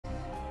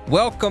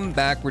Welcome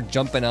back. We're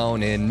jumping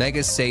on in.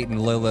 Mega Satan,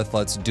 Lilith,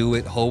 let's do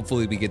it.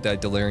 Hopefully we get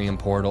that Delirium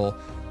portal.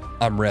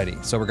 I'm ready.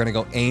 So we're gonna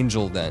go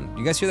Angel then.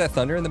 You guys hear that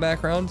thunder in the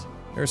background?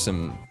 There's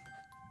some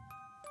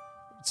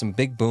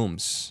big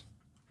booms.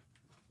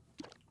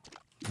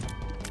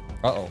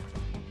 Uh-oh.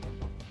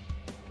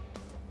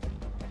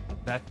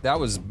 That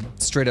was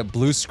straight up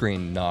blue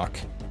screen knock.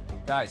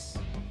 Guys.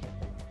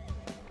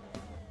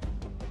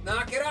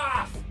 Knock it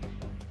off!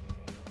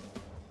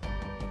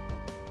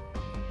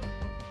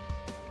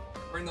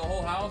 Bring the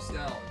whole house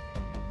down.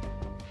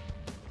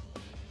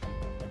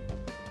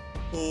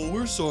 Oh,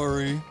 we're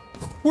sorry.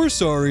 We're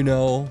sorry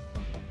now.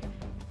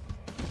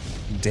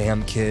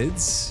 Damn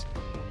kids.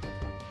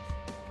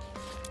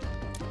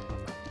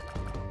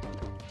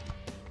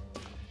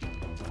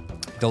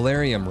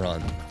 Delirium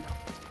Run.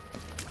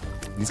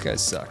 These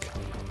guys suck.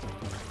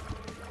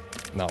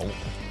 No.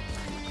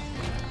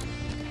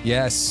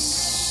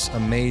 Yes,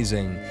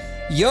 amazing.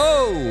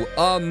 Yo,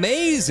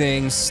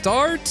 amazing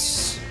start.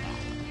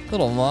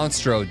 Little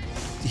Monstro,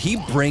 he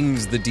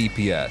brings the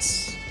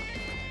DPS.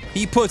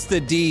 He puts the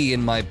D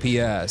in my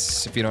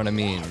PS, if you know what I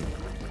mean.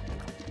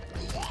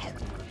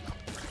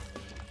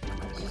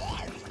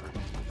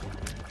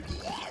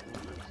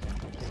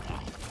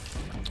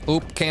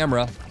 Oop,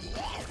 camera.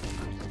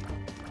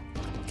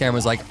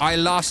 Camera's like, I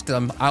lost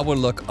them, I will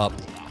look up.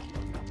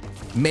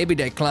 Maybe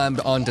they climbed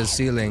onto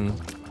ceiling.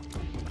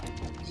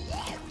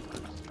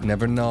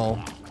 Never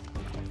know.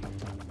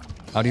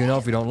 How do you know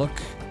if you don't look?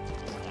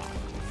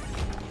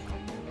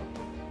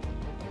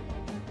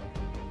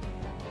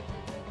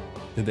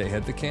 Did they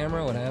hit the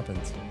camera? What happened?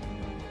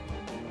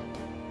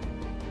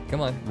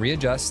 Come on,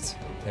 readjust.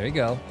 There you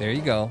go, there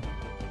you go.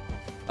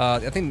 I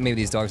think maybe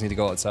these dogs need to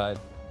go outside.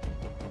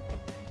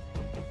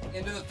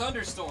 Into the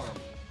thunderstorm.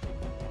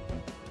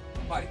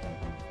 Bye.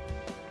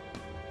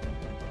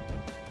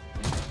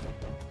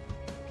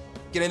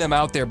 Getting them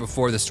out there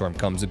before the storm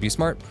comes would be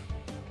smart.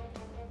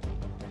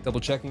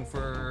 Double checking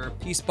for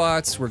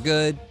P-spots, we're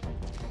good.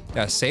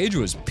 Yeah, Sage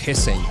was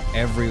pissing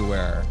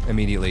everywhere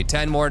immediately.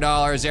 $10 more,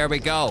 there we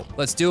go.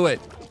 Let's do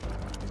it.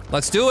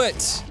 Let's do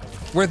it.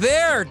 We're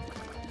there.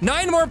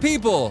 9 more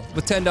people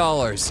with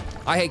 $10.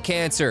 I hate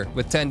cancer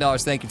with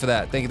 $10. Thank you for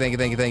that. Thank you, thank you,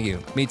 thank you, thank you.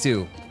 Me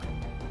too.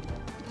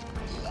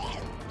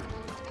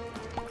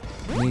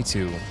 Me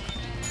too.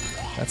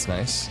 That's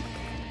nice.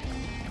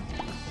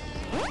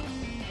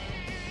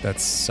 That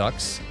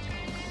sucks.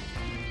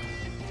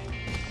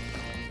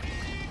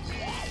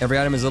 Every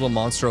item is a little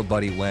Monstro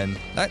buddy when.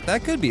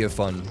 That could be a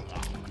fun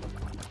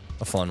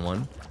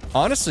one.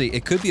 Honestly,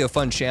 it could be a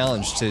fun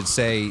challenge to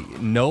say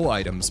no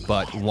items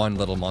but one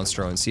little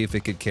Monstro and see if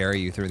it could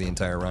carry you through the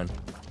entire run.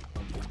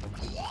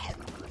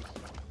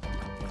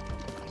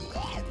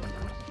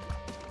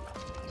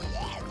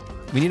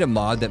 We need a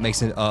mod that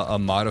makes a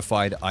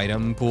modified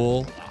item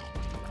pool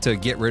to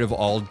get rid of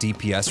all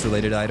DPS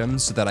related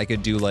items so that I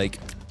could do like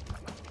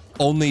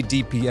only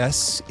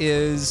DPS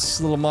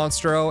is little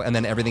Monstro and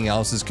then everything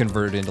else is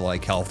converted into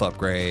like health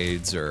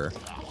upgrades or,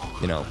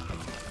 you know,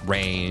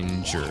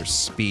 range or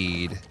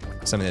speed,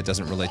 something that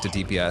doesn't relate to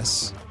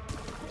DPS.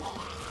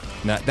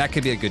 And that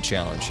could be a good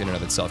challenge in and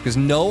of itself because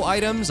no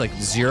items, like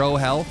 0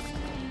 health,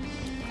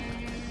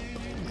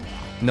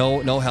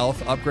 no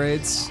health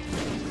upgrades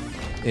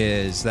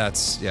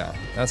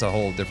that's a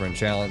whole different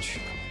challenge.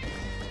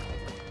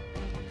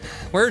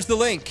 Where's the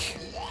link?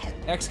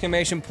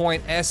 Exclamation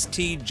point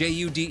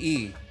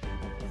STJUDE.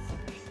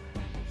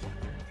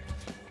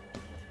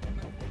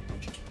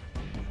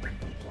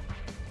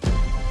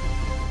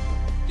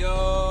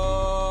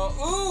 Yo,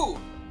 ooh!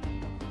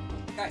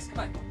 Guys, come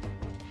on.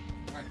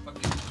 Alright,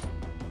 fuck you.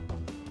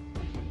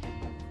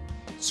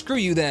 Screw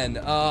you then.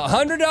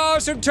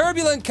 $100 from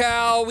Turbulent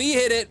Cow. We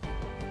hit it.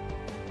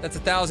 That's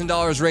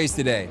 $1,000 raised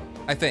today,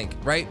 I think,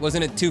 right?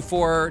 Wasn't it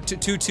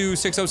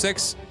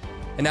 22606?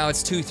 And now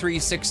it's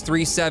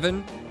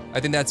 23637. I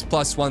think that's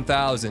plus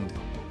 1,000.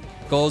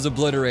 Goals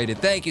obliterated.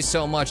 Thank you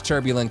so much,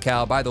 Turbulent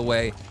Cow. By the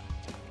way,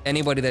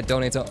 anybody that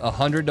donates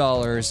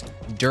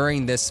 $100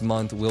 during this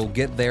month will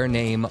get their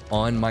name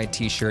on my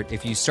t-shirt.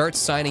 If you start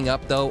signing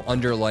up though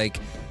under like,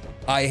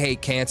 I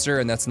hate cancer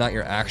and that's not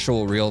your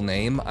actual real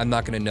name, I'm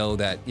not gonna know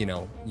that, you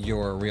know,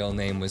 your real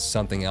name was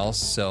something else,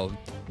 so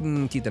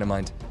keep that in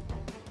mind.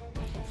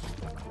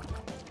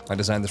 I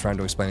designed this round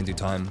to explain in due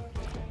time.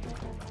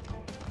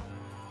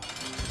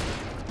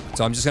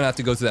 So I'm just gonna have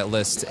to go through that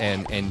list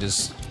and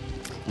just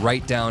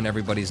write down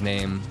everybody's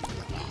name.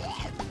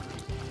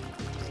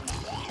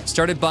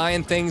 Started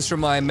buying things from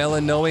my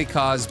Melanoe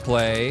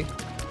cosplay.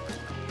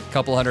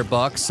 Couple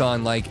 $100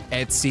 on like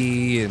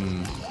Etsy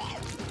and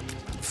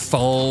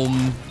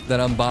foam that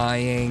I'm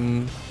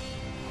buying.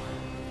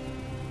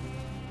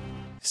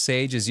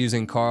 Sage is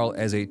using Carl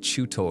as a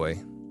chew toy.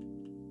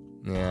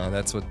 Yeah,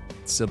 that's what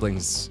sibling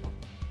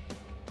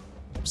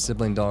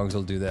dogs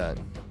will do that.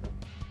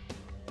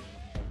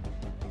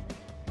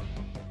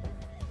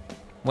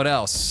 What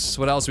else?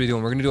 What else are we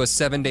doing? We're gonna do a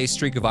 7-day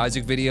streak of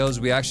Isaac videos.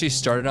 We actually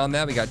started on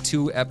that. We got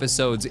 2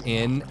 episodes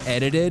in,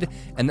 edited,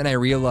 and then I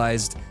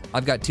realized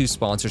I've got 2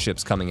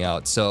 sponsorships coming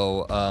out.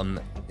 So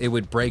it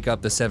would break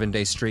up the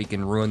 7-day streak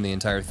and ruin the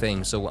entire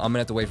thing. So I'm gonna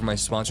have to wait for my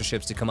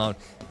sponsorships to come out,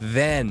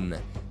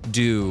 then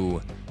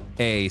do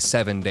a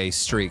 7-day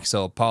streak.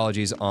 So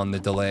apologies on the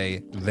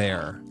delay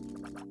there.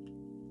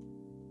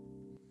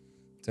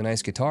 It's a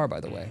nice guitar, by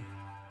the way.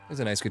 It's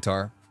a nice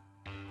guitar.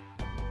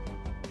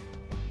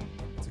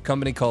 It's a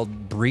company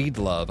called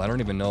Breedlove. I don't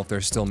even know if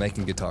they're still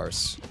making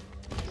guitars.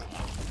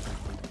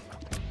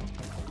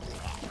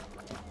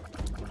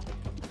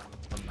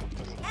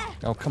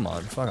 Oh, come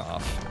on, fuck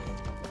off.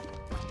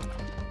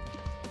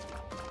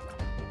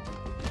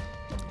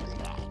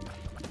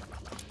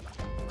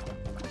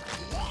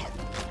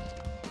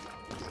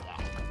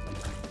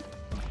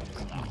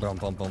 Boom,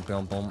 boom, boom,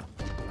 boom, boom.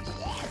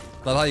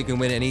 Love how you can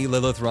win any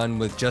Lilith run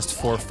with just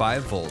 4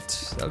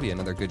 5-volt. That would be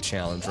another good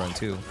challenge run,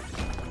 too.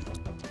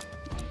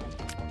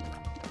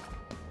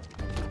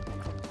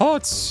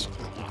 Hots!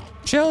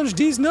 Challenge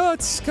these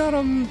nuts! Got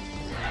 'em!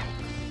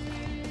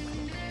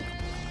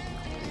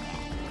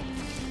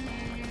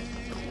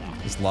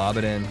 Just lob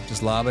it in.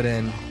 Just lob it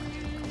in.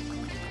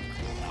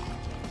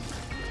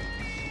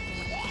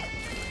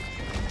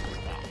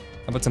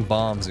 How about some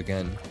bombs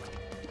again?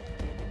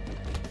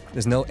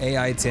 There's no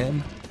AI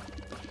Tim.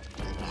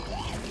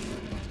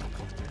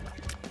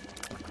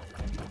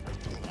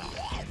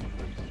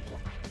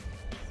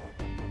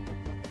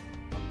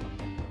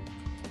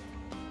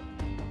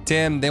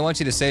 Tim, they want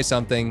you to say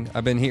something.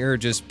 I've been here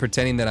just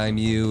pretending that I'm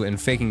you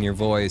and faking your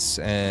voice,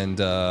 and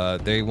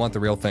they want the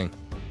real thing.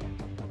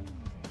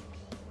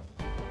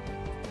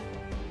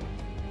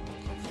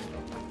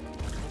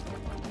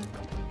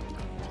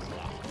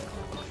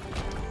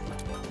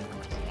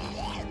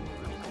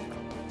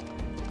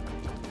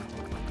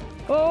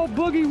 Oh,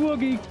 boogie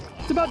woogie.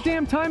 It's about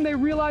damn time they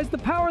realized the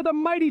power of the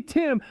mighty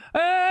Tim.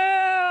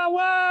 Ah,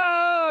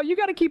 wow! You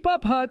gotta keep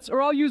up, Huts, or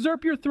I'll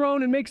usurp your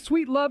throne and make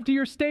sweet love to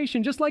your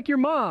station, just like your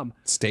mom.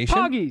 Station?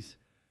 Poggies!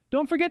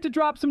 Don't forget to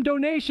drop some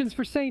donations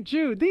for St.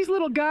 Jude. These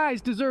little guys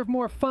deserve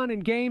more fun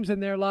and games in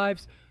their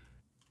lives.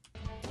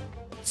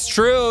 It's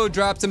true.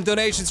 Drop some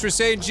donations for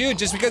St. Jude.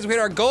 Just because we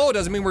hit our goal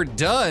doesn't mean we're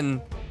done.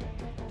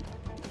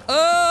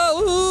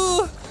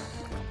 Oh! Ooh.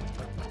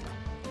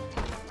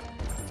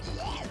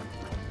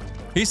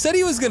 He said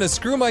he was gonna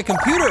screw my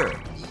computer.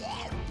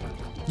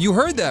 You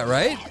heard that,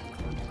 right?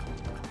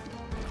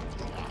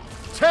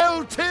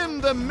 Tell Tim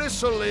the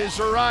missile is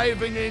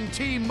arriving in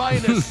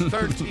T-minus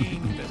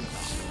 13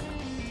 minutes.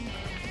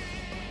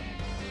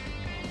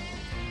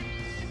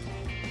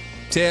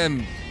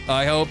 Tim,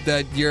 I hope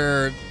that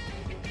your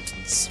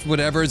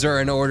whatevers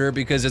are in order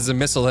because there's a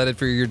missile headed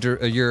for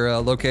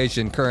your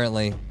location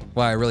currently.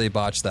 Wow, I really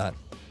botched that.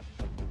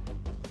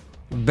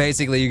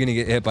 Basically, you're gonna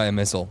get hit by a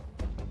missile.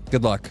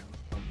 Good luck.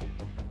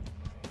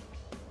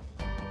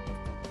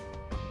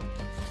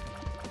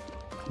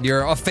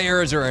 Your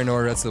affairs are in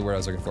order. That's the word I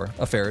was looking for.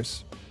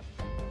 Affairs.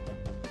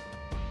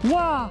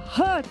 Wah,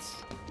 Huts!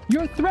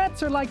 Your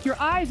threats are like your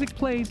Isaac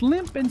plays,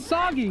 limp and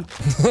soggy.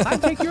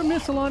 I'd take your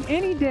missile on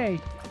any day,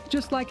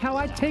 just like how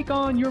I'd take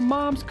on your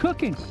mom's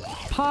cooking.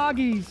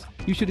 Poggies!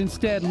 You should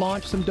instead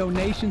launch some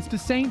donations to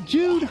St.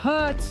 Jude,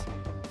 Huts!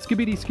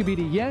 Skibidi,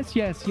 skibidi, yes,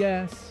 yes,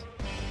 yes.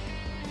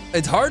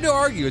 It's hard to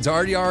argue. It's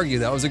hard to argue.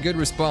 That was a good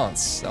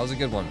response. That was a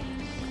good one.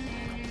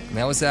 And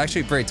that was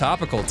actually very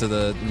topical to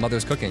the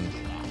mother's cooking.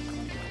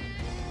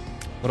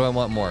 What do I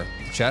want more?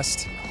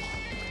 Chest?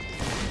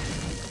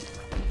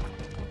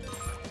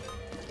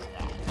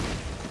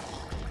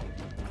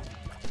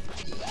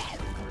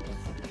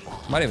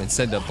 Might even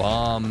send a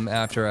bomb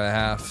after a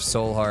half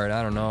soul heart.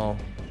 I don't know.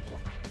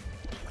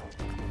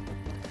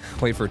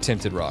 Wait for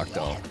Tinted Rock,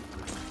 though.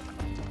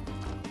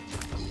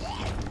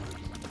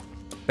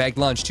 Bagged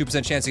lunch.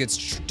 2% chance it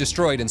gets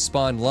destroyed and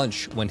spawn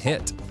lunch when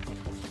hit.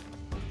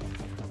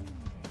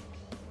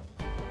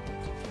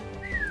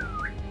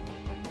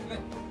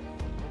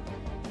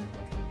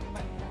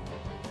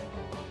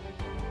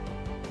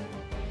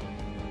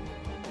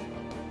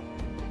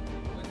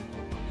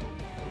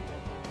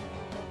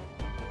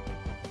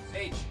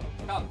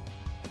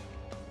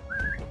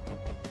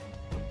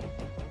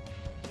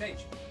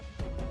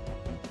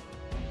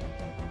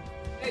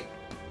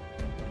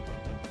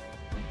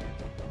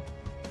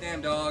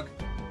 Damn dog.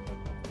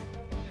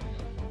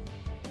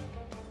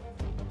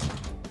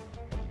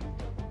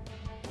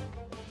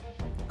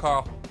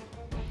 Carl,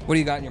 what do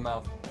you got in your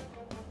mouth?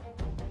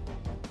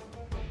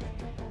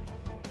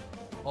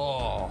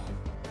 Oh,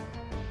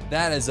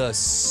 that is a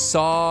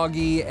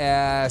soggy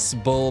ass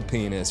bull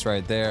penis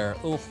right there.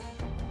 Oof.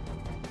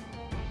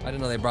 I didn't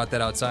know they brought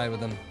that outside with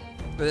them.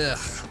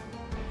 Ugh.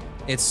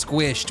 It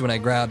squished when I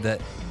grabbed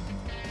it.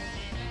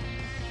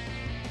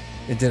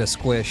 It did a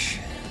squish.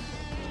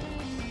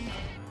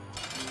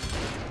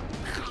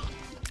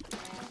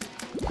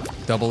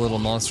 Double little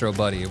monstro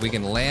buddy. If we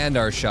can land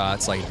our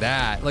shots like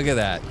that, look at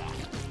that.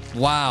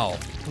 Wow,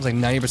 it was like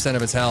 90%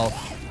 of its health.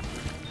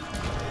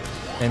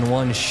 And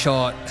one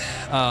shot.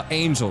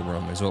 Angel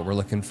Room is what we're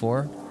looking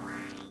for.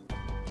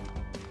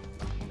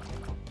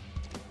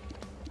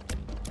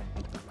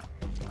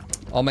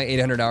 All my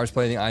 800 hours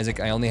playing Isaac,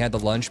 I only had the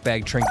lunch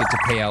bag trinket to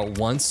pay out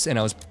once, and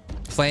I was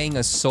playing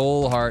a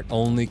Soul Heart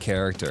only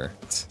character.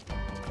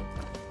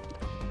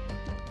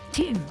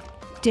 Tim,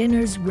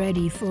 dinner's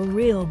ready for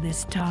real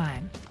this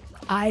time.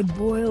 I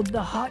boiled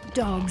the hot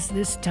dogs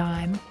this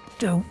time,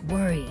 don't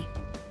worry.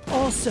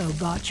 Also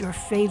got your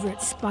favorite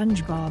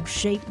SpongeBob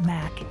shaped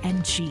mac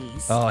and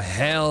cheese. Oh,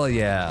 hell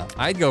yeah.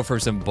 I'd go for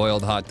some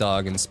boiled hot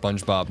dog and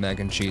SpongeBob mac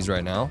and cheese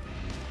right now.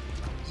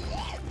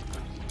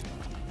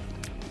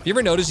 You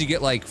ever notice you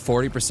get like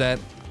 40%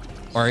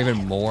 or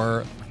even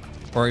more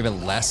or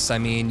even less? I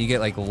mean, you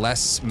get like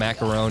less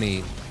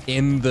macaroni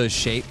in the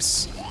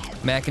shapes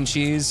mac and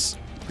cheese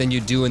than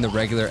you do in the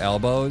regular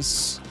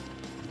elbows.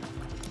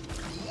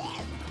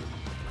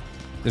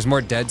 There's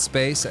more dead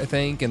space, I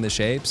think, in the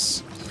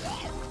shapes.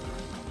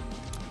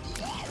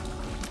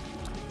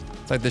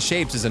 It's like the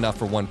shapes is enough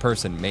for one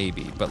person,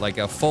 maybe, but like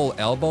a full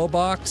elbow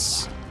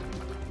box,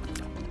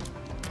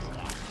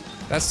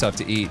 that's tough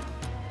to eat.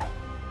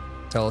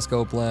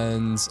 Telescope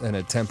lens and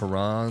a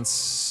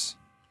temperance.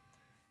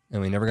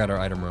 And we never got our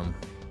item room.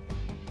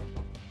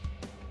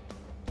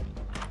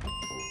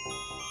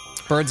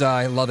 Bird's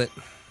eye, love it.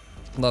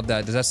 Love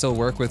that. Does that still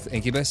work with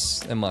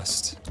Incubus? It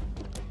must.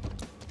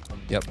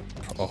 Yep.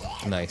 Oh,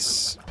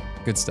 nice.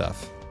 Good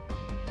stuff.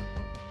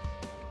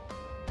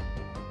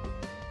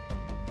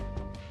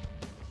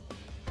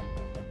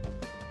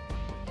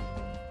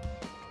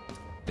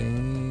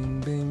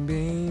 Bing, bing,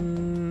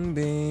 bing,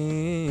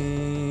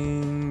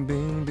 bing,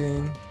 bing,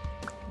 bing.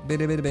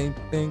 Bing, bing, bing,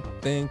 bing,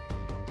 bing.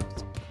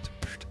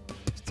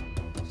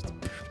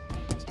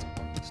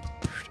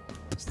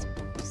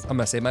 I'm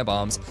gonna save my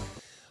bombs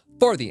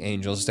for the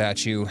angel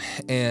statue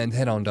and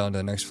head on down to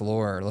the next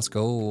floor. Let's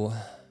go.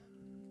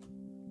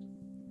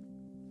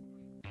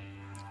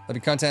 Love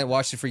your content,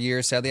 watched it for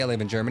years. Sadly, I live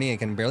in Germany and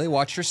can barely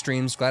watch your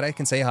streams. Glad I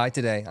can say hi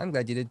today. I'm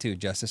glad you did too,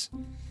 Justice.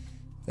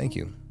 Thank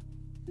you.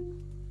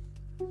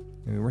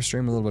 Maybe we're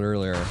streaming a little bit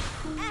earlier.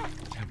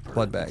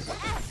 Blood bag.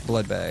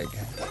 Blood bag.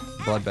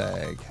 Blood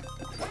bag.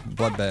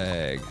 Blood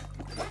bag.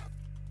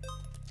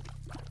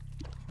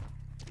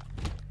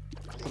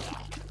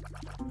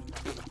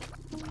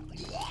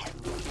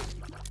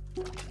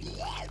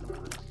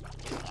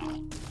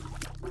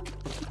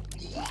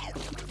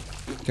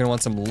 Gonna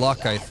want some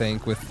luck, I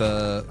think, with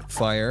the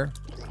fire.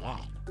 Wow,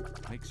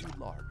 makes you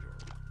larger.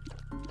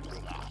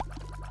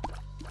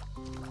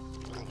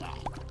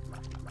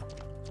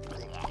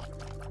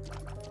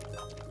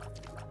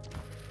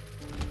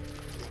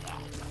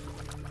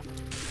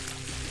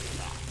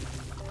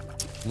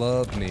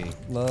 Love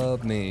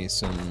me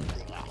some.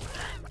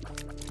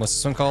 What's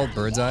this one called?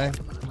 Bird's eye?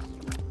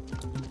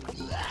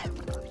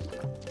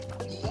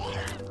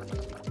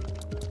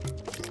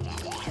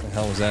 What the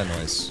hell was that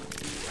noise?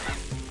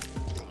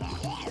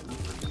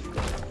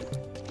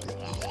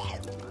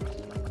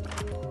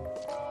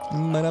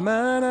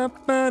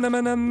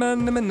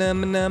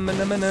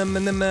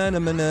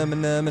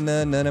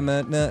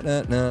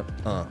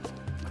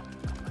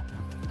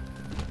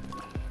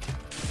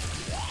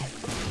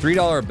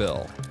 $3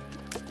 bill.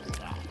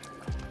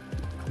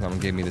 That one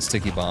gave me the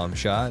sticky bomb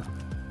shot.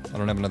 I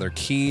don't have another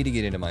key to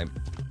get into my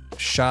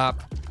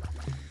shop,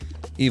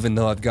 even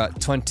though I've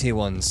got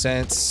 21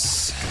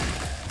 cents.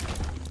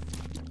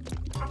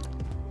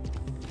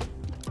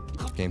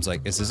 Game's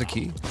like, is this a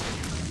key?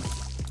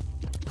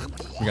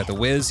 We got the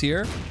whiz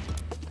here.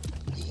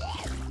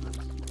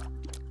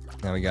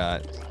 Now we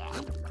got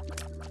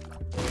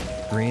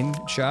green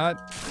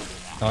shot.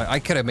 Oh, I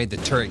could have made the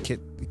turret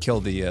kill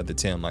the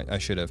Tim. I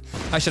should have.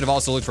 I should have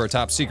also looked for a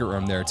top secret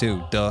room there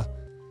too. Duh.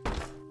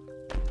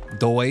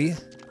 Doy.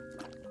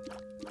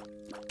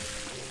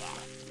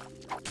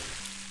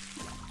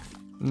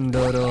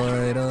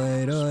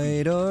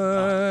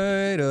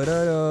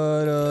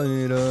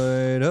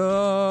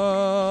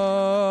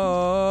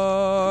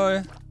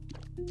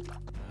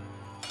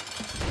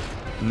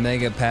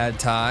 Mega pad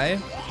tie.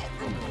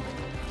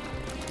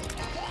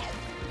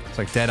 It's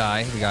like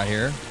Deadeye we got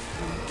here.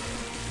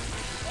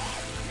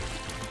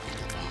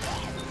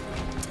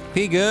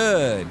 Be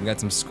good. We got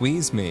some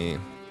squeeze me.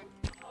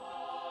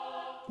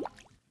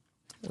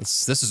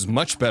 This is a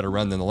much better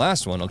run than the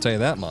last one, I'll tell you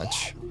that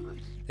much.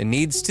 It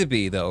needs to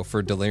be, though,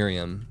 for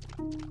Delirium.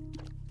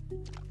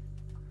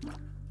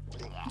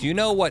 Do you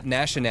know what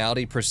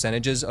nationality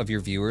percentages of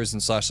your viewers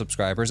and /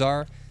 subscribers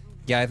are?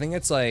 Yeah, I think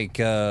it's like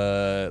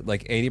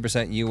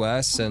 80%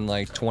 US and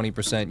like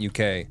 20%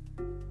 UK.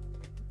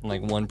 And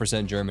like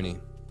 1% Germany.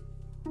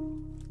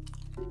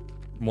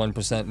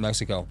 1%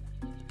 Mexico.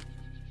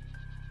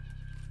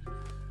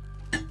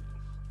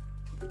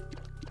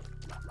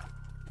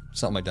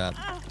 Something like that.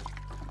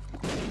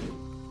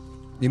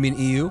 You mean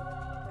EU?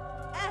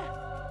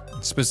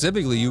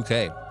 Specifically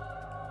UK.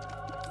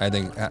 I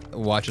think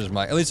watches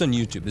my, at least on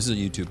YouTube. This is a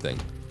YouTube thing.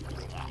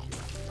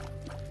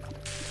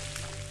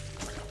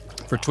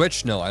 For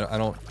Twitch, no, I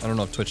don't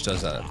know if Twitch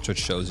does that. Twitch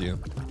shows you.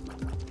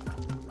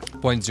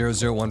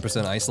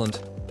 0.001% Iceland.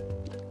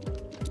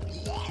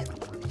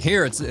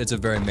 Here, it's a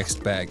very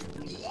mixed bag.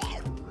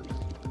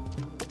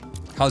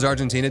 How's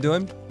Argentina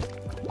doing?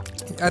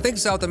 I think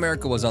South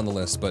America was on the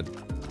list, but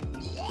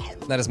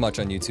not as much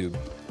on YouTube.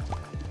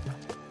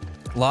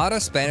 A lot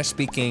of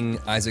Spanish-speaking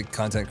Isaac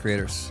content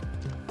creators.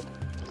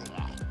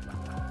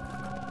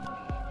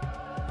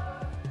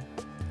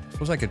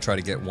 Suppose I could try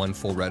to get one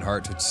full red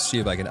heart to see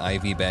if I can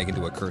IV bag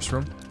into a curse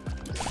room.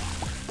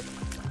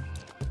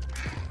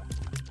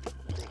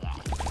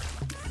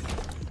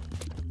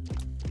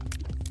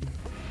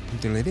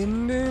 Give me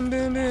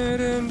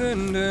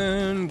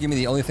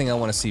the only thing I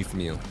want to see from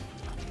you.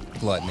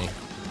 Gluttony.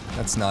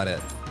 That's not it.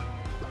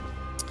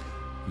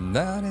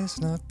 That is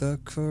not the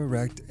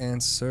correct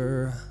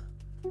answer.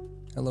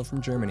 Hello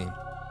from Germany.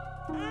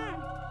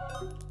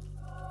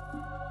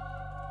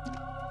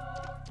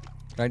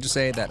 Can I just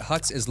say that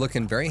Hutz is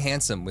looking very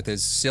handsome with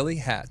his silly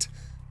hat.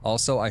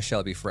 Also, I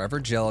shall be forever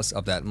jealous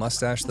of that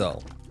mustache,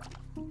 though.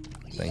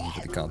 Thank you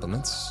for the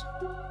compliments.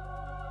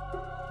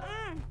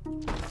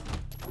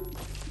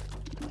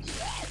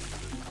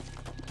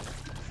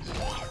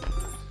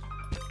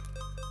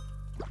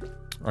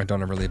 I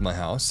don't ever leave my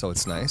house, so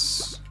it's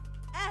nice.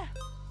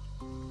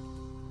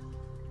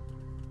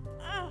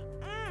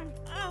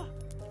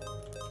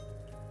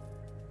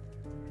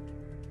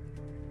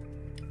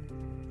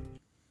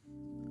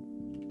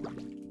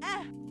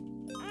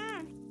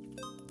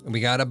 We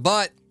got a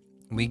butt.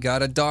 We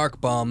got a dark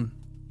bum.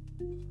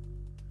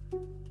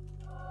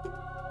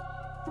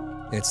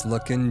 It's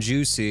looking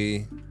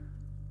juicy.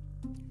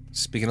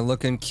 Speaking of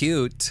looking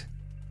cute.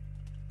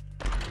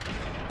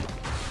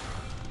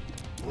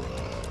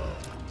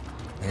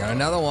 I got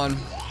another one.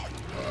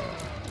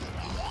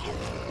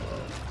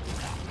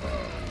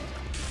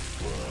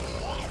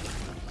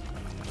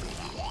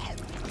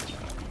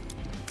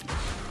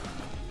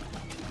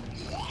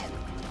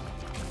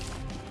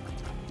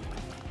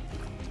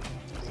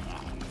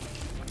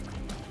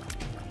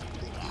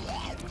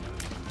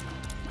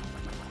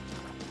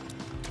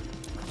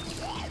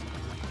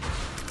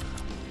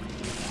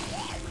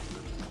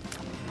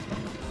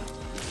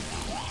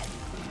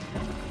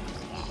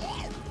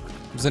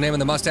 What's the name of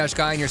the mustache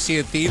guy in your Sea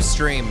of Thieves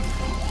stream?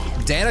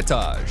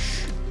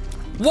 Danatage.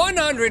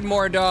 $100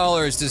 more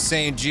to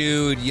St.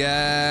 Jude.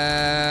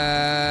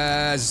 Yes,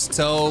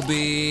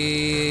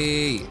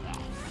 Toby.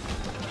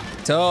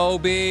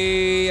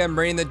 Toby, I'm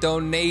reading the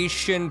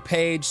donation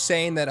page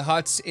saying that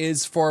Hutz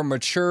is for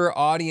mature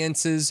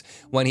audiences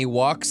when he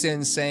walks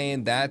in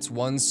saying that's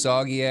one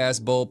soggy ass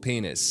bull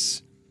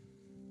penis.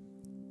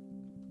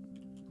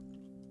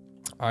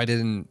 I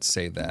didn't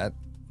say that.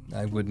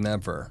 I would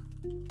never.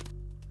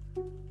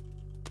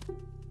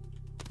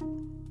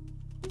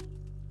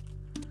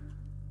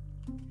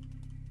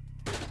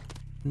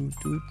 We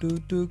can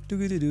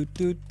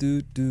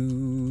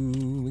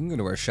go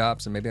to our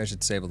shops and maybe I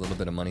should save a little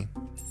bit of money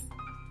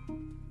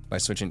by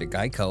switching to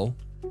Geico.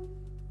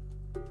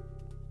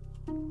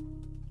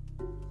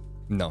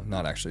 No,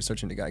 not actually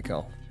switching to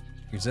Geico.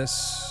 Here's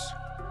this.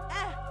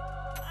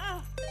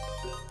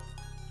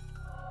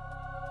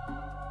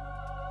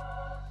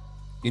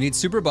 You need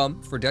Super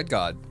Bum for Dead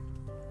God.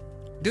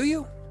 Do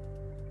you?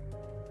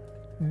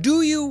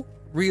 Do you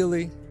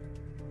really?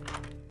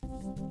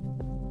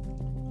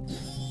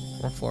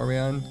 What floor are we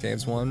on?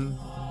 Caves 1.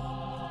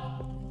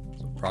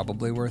 So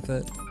probably worth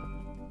it.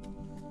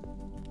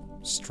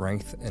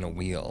 Strength and a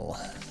wheel.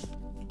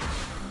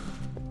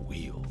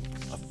 Wheel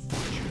of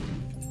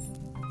Fortune.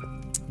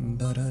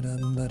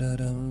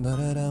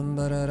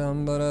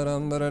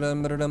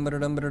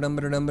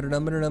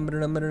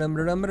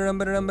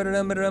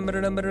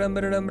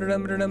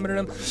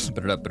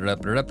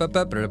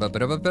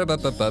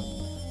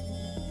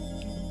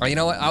 You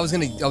know what? I was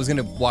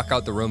gonna walk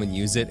out the room and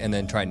use it, and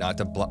then try not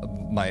to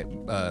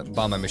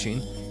bomb my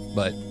machine,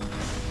 but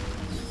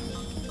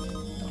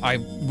I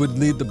would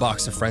leave the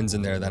box of friends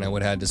in there. Then I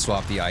would have had to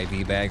swap the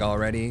IV bag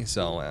already.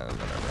 So whatever.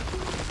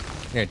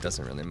 It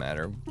doesn't really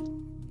matter.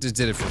 Just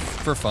did it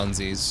for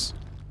funsies.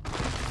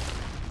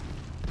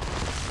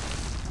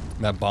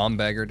 That bomb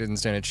beggar didn't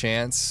stand a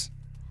chance,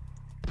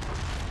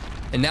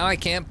 and now I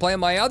can't play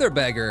my other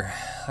beggar.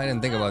 I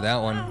didn't think about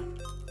that one.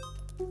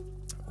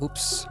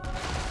 Oops.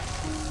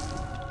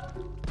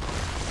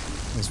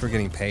 At least we're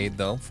getting paid,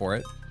 though, for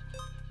it.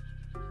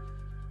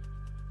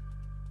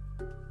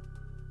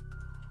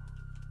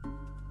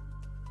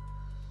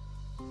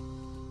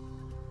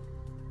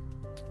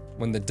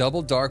 When the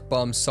double dark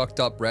bum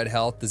sucked up red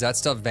health, does that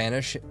stuff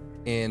vanish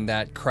in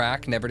that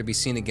crack, never to be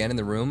seen again in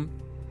the room?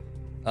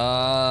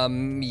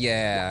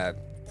 Yeah,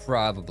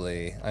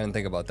 probably. I didn't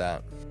think about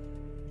that.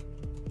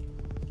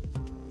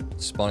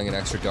 Spawning an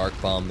extra dark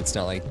bum, it's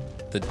not like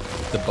the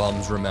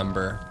bums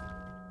remember.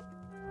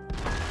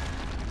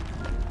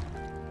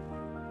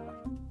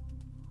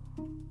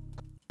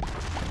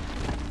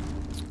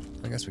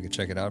 I guess we could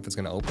check it out if it's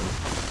gonna open.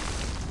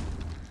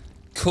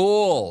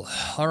 Cool.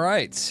 All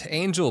right,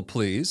 Angel,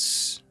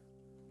 please.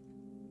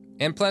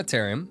 And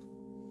Planetarium.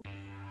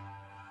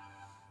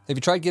 Have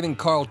you tried giving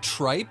Carl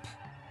tripe?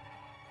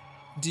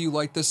 Do you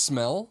like the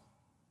smell?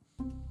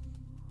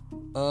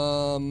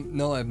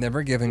 No, I've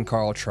never given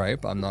Carl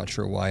tripe. I'm not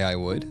sure why I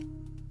would.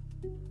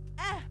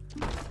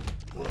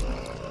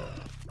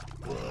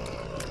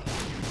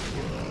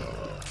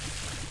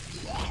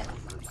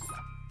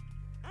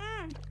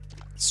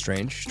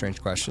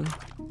 strange question.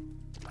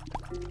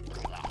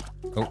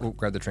 Oh,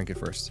 grab the trinket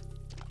first.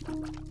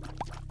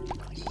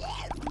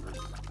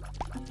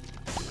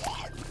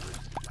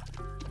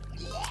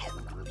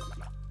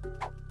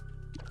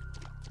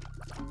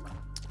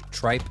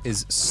 Tripe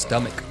is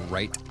stomach,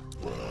 right?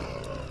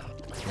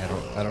 Yeah,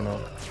 I don't know.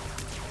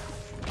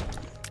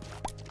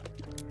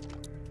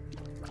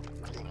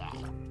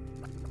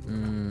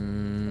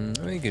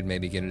 We could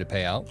maybe get him to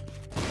pay out.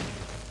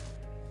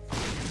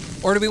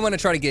 Or do we want to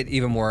try to get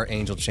even more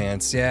angel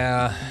chance?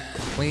 Yeah,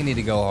 we need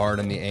to go hard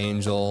on the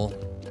angel.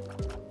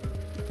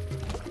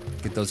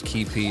 Get those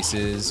key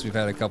pieces. We've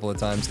had a couple of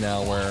times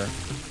now where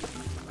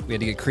we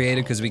had to get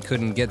creative because we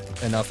couldn't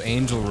get enough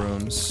angel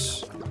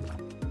rooms.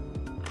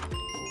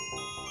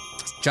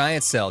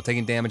 Giant Cell,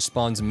 taking damage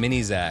spawns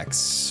mini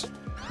Zax.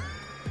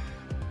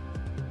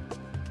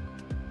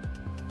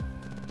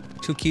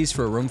 2 keys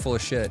for a room full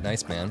of shit.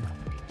 Nice, man.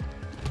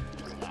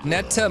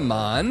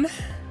 Netaman.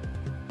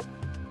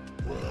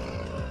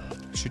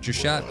 Shoot your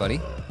shot,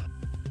 buddy.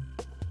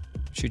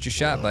 Shoot your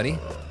shot, buddy.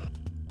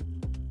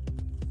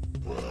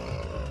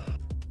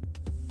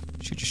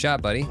 Shoot your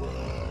shot, buddy.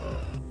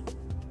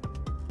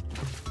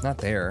 Not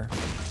there.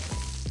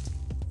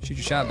 Shoot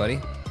your shot, buddy.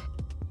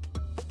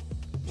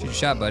 Shoot your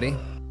shot, buddy.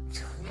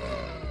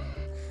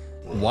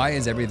 Why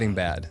is everything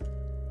bad?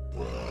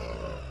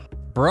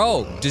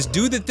 Bro, just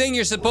do the thing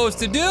you're supposed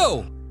to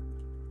do!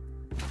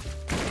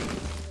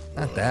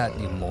 Not that,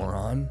 you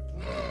moron.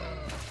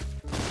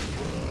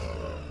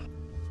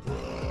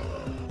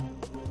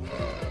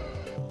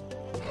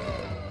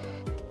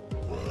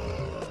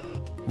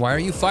 Why are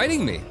you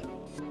fighting me?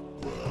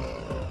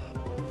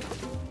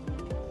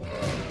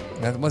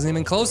 That wasn't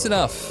even close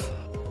enough.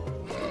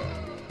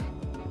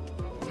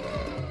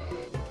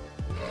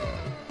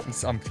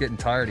 I'm getting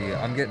tired of you.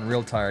 I'm getting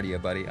real tired of you,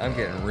 buddy. I'm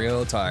getting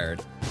real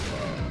tired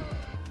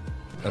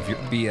of your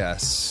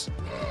BS.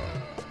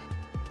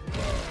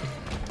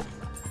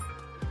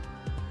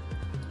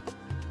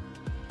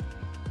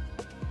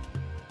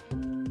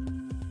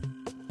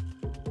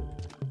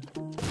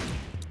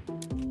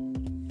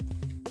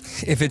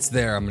 If it's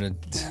there, I'm gonna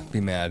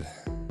be mad.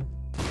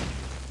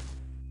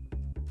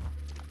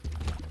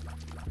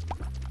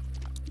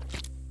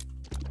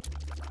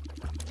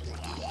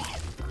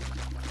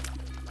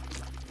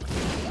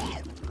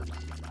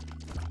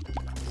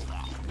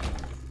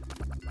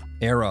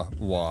 Era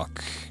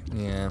walk.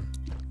 Yeah.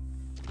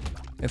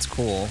 It's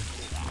cool.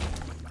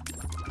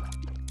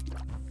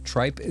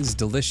 Tripe is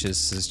delicious,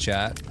 says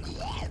chat.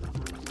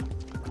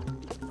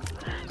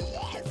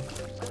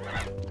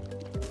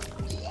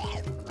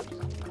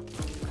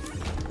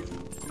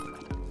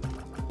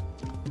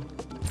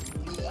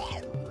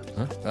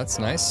 Huh, that's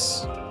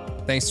nice.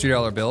 Thanks,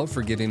 $3 bill,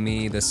 for giving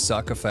me the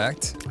suck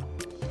effect.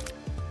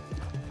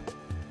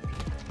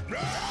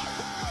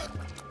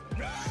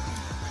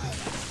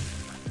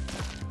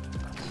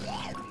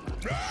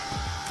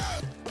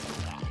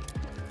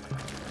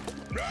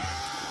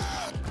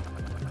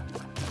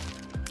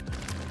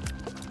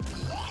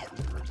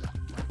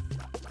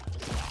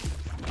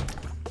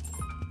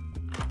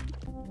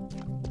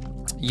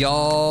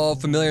 Y'all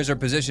familiars are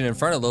positioned in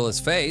front of Lilith's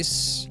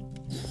face.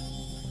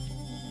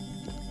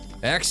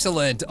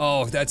 Excellent.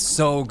 Oh, that's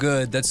so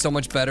good. That's so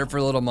much better for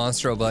little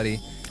Monstro buddy.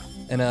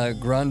 And a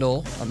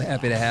Grundle, I'm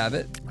happy to have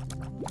it.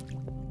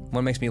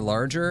 One makes me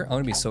larger. I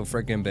want to be so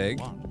freaking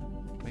big.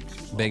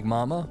 Big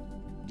mama.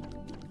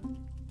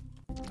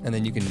 And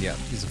then you can, yeah,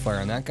 use a fire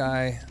on that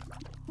guy.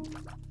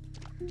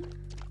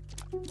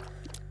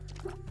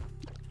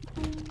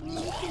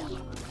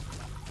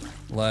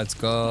 Let's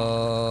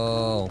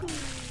go.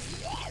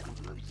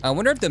 I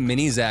wonder if the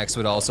mini Zax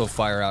would also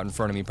fire out in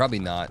front of me. Probably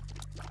not.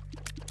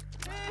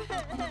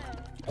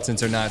 Since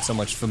they're not so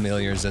much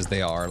familiars as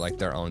they are, like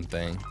their own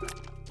thing.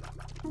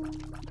 And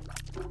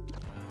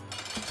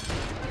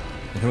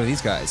who are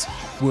these guys?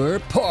 We're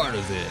part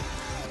of it.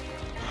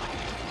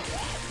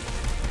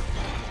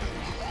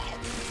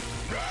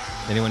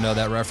 Anyone know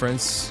that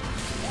reference?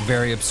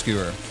 Very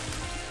obscure.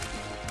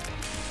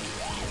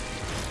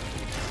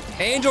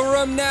 Angel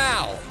room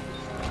now!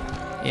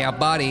 Yeah,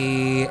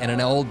 buddy, and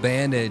an old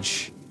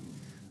bandage.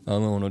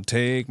 I'm gonna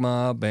take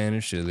my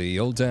bandage to the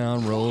old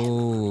town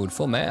road.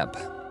 Full map.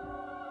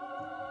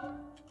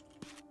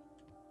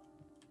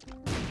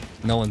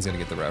 No one's gonna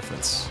get the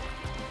reference.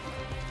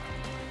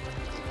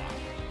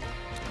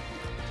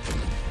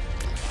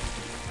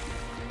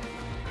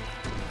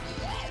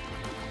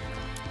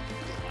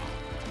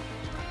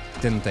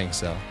 Didn't think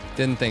so.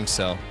 Didn't think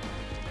so.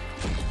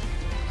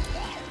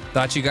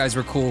 Thought you guys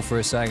were cool for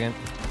a second.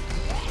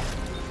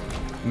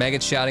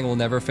 Maggot shouting will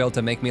never fail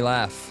to make me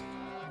laugh.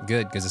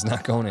 Good, because it's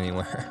not going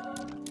anywhere.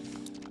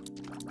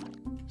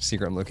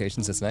 Secret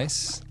locations, that's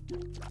nice.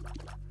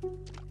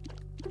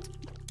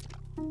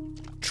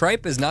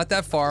 Tripe is not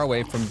that far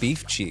away from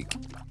Beef Cheek.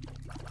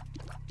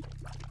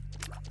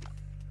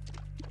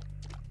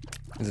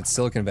 Is it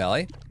Silicon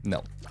Valley?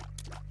 No.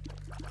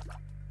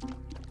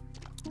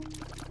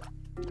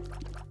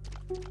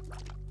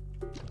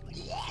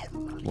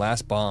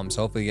 Last bombs.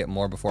 Hopefully get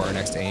more before our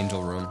next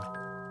angel room.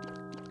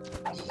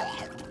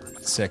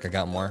 Sick, I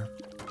got more.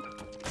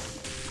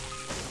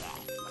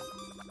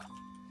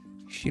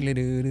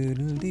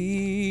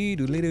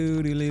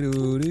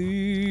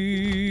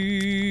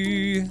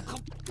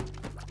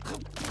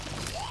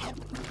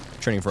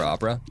 Training for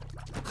opera.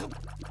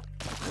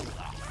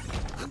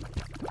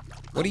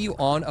 What are you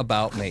on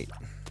about, mate?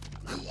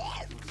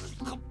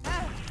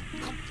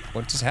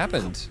 What just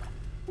happened?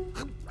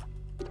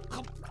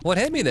 What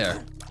hit me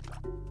there?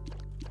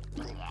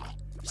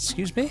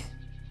 Excuse me?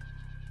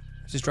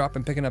 I was just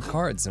dropping, picking up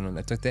cards, and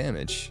I took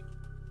damage.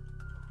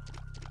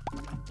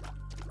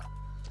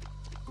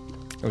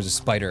 There was a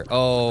spider.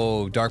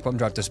 Oh, Dark Bum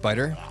dropped a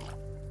spider.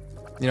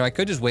 You know, I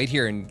could just wait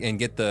here and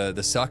get the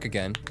suck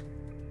again.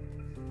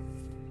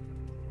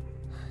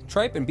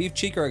 Tripe and beef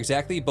cheek are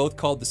exactly both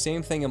called the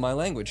same thing in my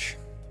language.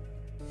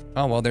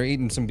 Oh, well, they're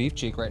eating some beef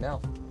cheek right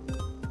now.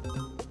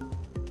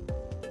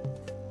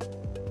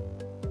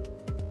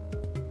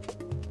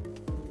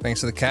 Thanks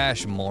for the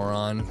cash,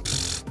 moron.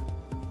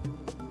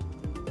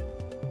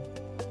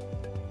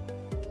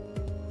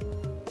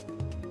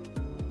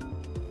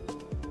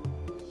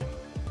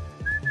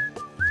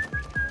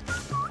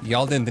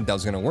 Y'all didn't think that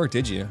was gonna work,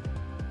 did you?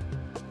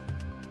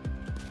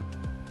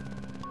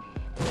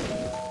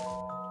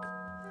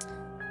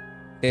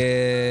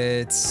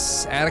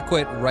 It's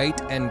adequate,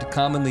 right, and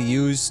commonly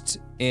used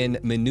in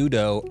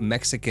menudo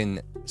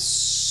Mexican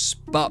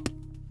spup.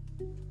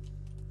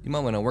 You might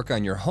want to work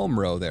on your home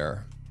row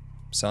there,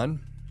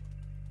 son.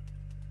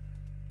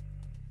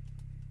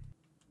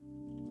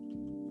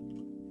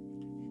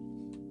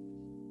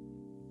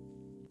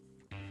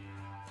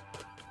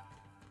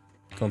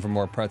 Going for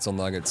more pretzel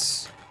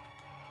nuggets.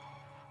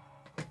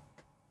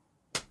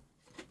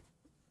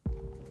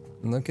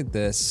 Look at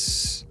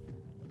this.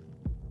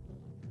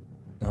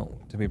 Oh,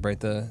 did we break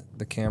the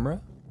camera?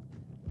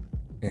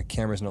 Yeah,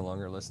 camera's no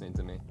longer listening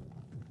to me.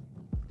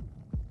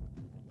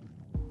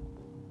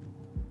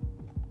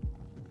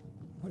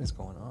 What is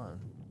going on?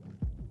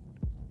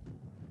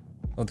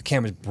 Oh, the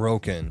camera's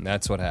broken.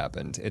 That's what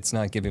happened. It's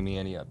not giving me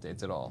any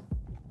updates at all.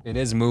 It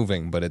is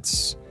moving, but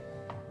it's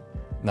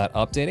not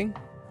updating.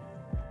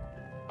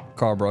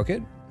 Carl broke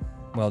it.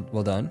 Well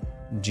done.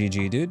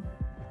 GG, dude.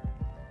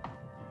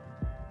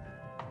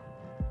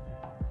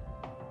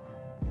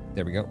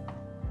 There we go.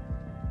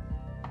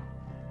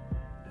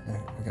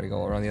 I gotta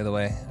go around the other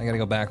way. I gotta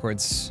go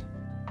backwards.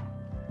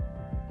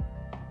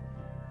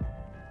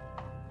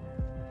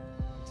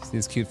 See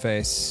this cute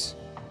face.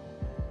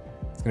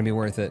 It's gonna be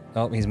worth it.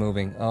 Oh, he's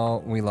moving. Oh,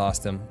 we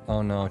lost him.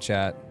 Oh no,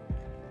 chat.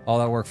 All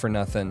that work for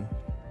nothing.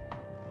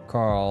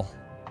 Carl.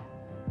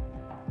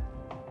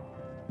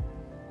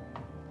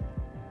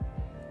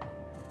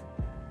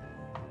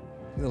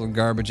 You little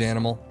garbage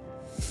animal.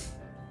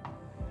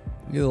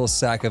 You little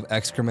sack of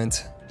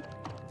excrement.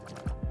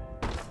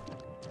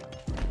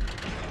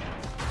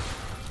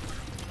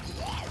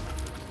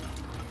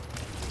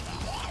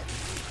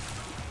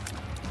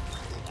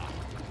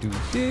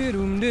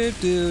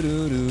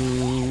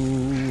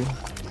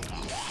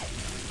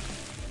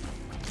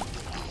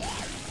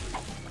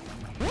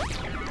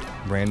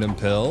 Random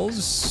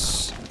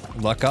pills.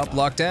 Luck up,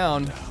 luck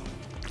down.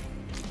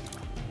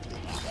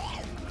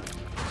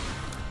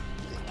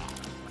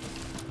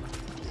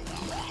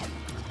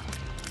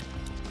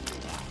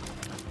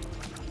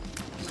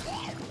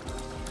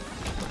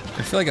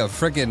 I feel like a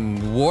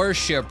freaking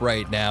warship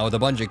right now with a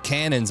bunch of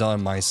cannons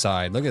on my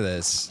side. Look at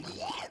this.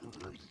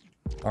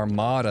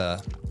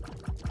 Armada.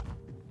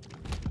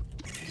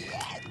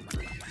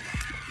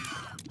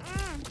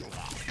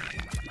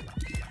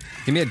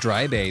 Give me a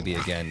dry baby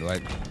again. Do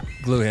I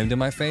glue him to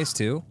my face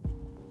too?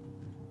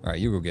 Alright,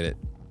 you go get it.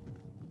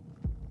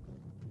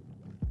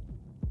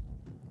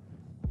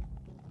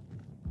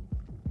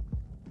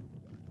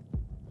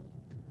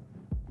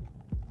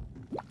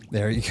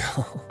 There you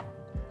go.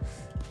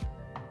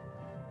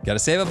 Gotta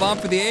save a bomb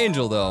for the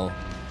angel though.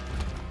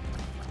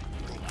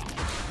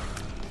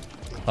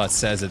 Oh, it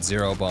says it's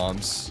 0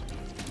 bombs.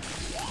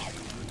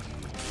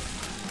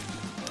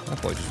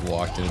 That boy just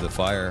walked into the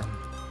fire.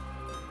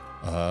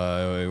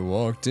 I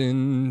walked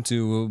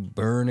into a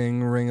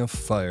burning ring of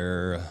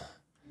fire.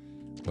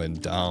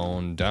 Went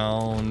down,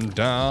 down,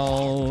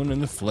 down,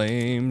 and the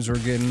flames were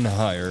getting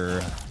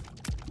higher.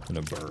 And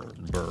a burn,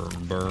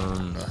 burn,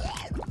 burn.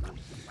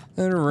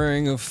 And a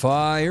ring of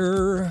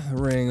fire,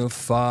 ring of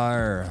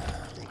fire.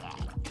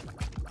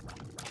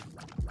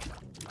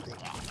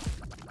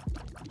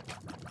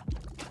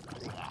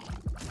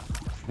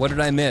 What did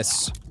I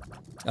miss?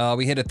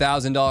 We hit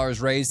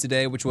 $1,000 raised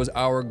today, which was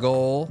our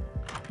goal.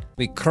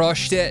 We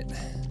crushed it.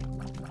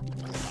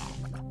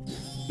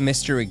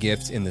 Mystery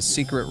gift in the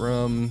secret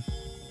room.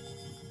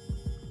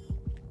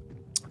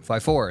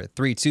 5, 4,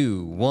 3,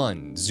 2,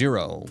 1,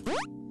 0.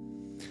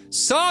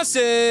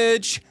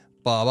 Sausage!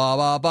 Ba ba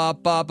ba ba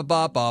ba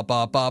ba ba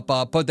ba ba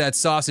ba. Put that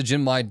sausage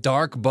in my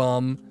dark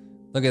bum.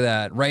 Look at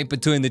that, right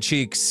between the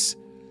cheeks.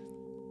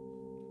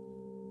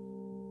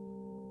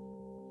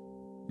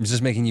 Is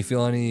this making you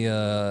feel any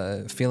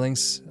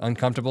feelings?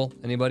 Uncomfortable?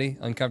 Anybody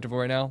uncomfortable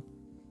right now?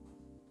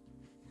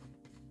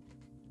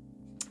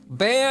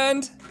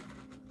 Banned!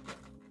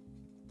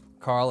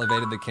 Carl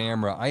evaded the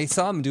camera. I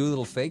saw him do a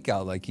little fake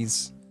out, like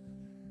he's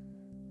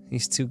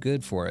too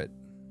good for it.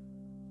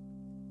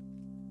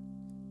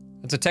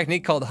 It's a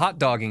technique called hot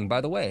dogging,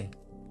 by the way.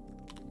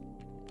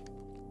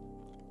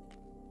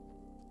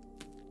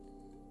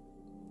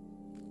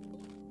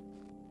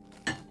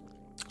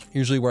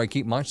 Usually where I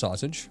keep my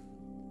sausage.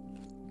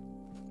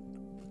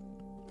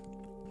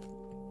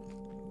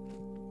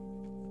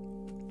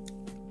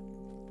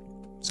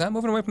 Stop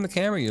moving away from the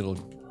camera, you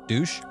little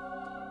douche.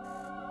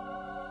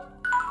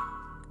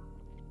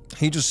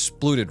 He just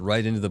splooted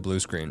right into the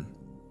blue screen.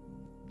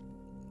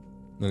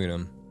 Look at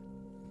him.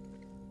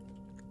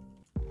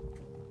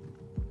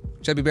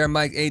 Chubby Bear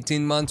Mike,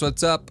 18 months,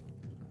 what's up?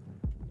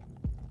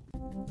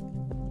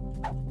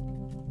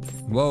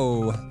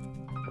 Whoa.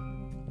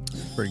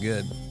 Pretty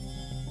good.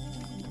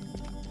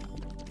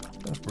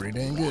 That's pretty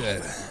dang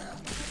good.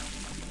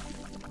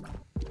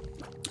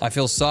 I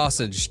feel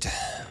sausaged.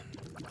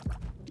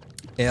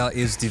 Er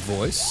is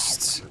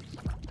divorced.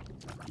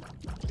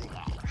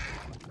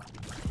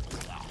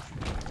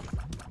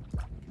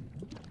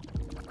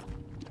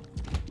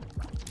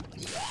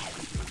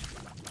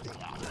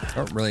 I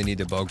don't really need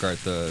to bogart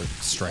the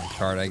strength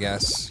card, I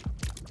guess.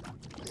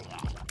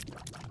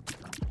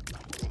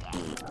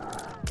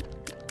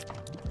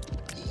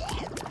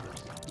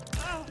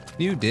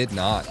 You did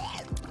not.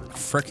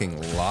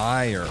 Fricking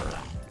liar.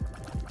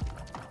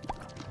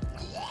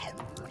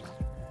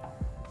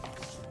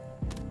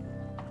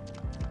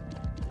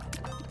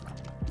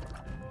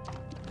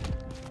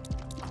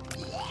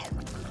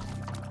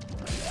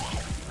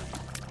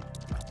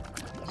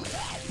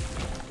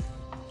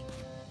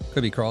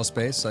 Could be crawl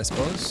space, I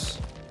suppose.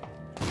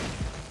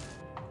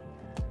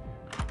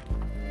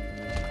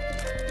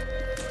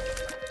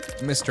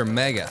 Mr.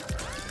 Mega.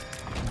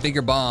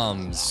 Bigger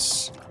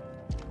bombs.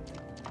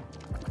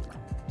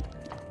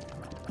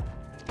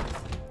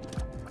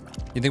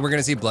 You think we're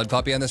gonna see Blood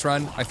Puppy on this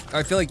run?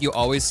 I feel like you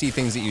always see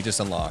things that you just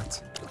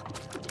unlocked.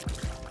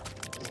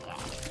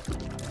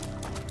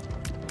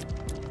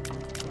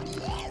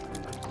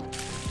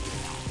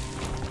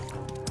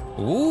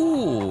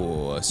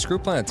 Ooh, screw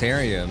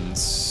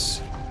planetariums.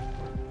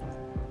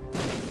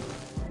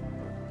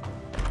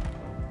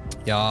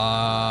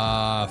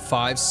 Yeah,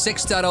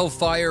 6.0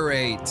 fire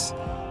rate.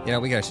 You know,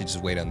 we gotta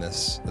just wait on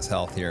this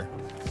health here.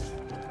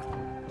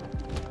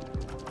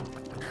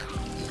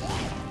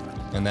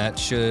 And that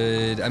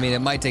should, I mean, it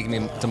might take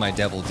me to my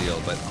devil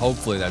deal, but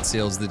hopefully that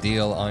seals the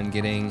deal on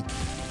getting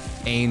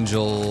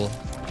angel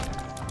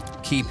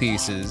key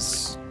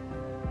pieces.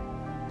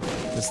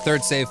 This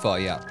third save file,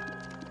 yeah.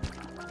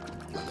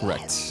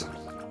 Correct.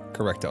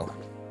 Correcto.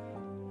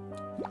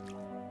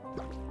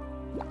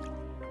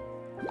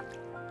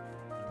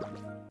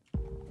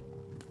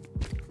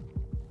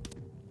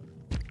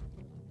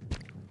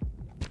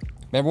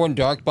 Remember when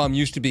Dark Bomb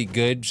used to be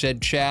good,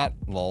 said chat?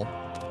 Lol.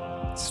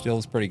 Still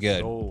is pretty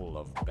good. Soul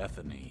of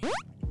Bethany.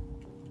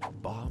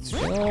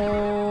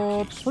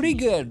 Still pretty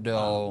good,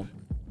 though.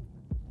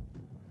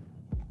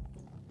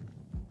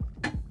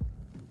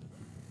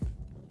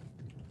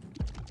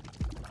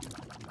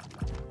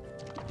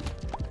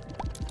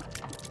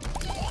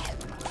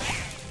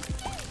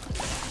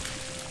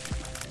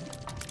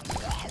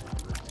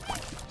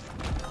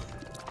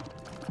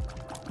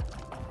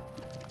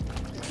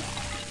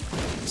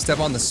 Step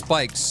on the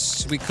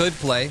spikes. We could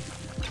play.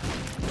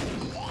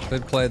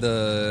 Could play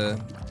the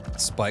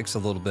spikes a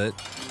little bit.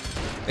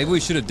 Maybe we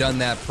should have done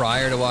that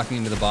prior to walking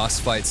into the boss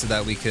fight so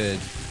that we could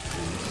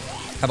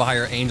have a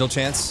higher angel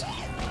chance.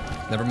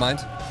 Never mind.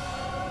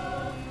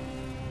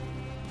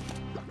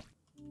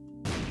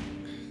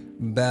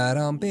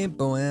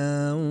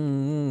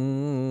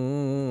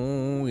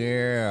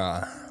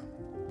 Yeah.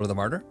 What, the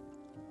martyr?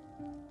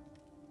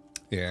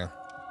 Yeah.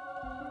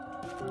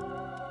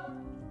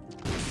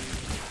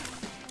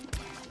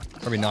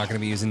 Probably not going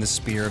to be using the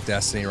Spear of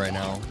Destiny right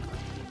now.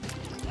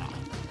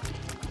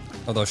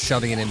 Although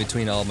shoving it in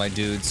between all of my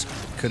dudes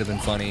could have been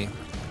funny.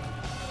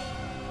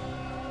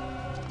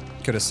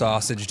 Could have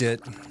sausaged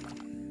it.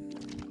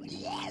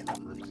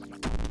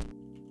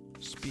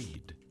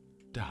 Speed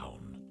down.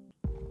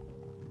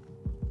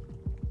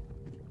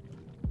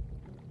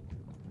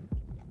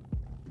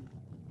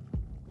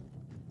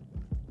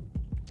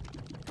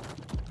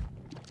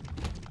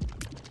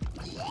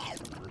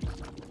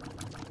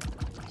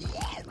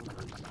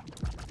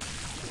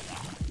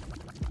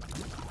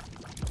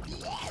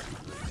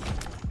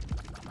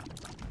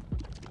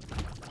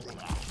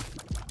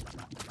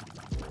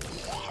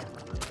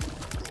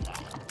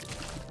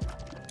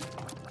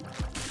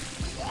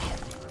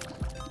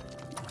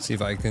 See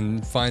if I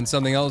can find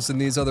something else in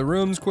these other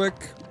rooms quick.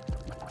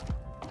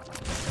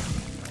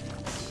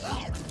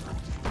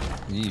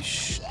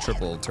 Yeesh,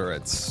 triple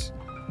turrets.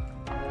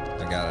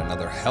 I got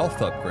another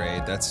health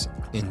upgrade. That's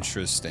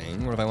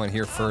interesting. What if I went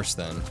here first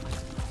then?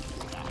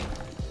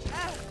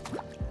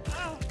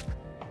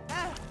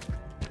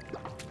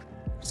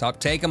 Stop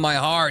taking my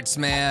hearts,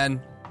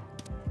 man.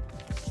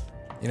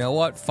 You know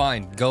what?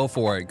 Fine, go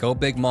for it. Go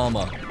Big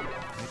Mama.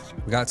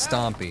 We got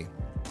Stompy.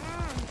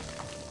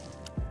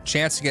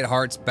 chance to get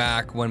hearts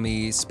back when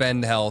we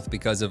spend health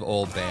because of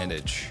old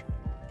bandage.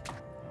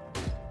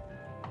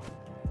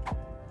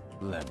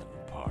 Lemon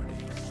party.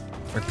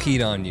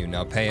 Repeat on you,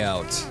 now pay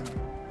out.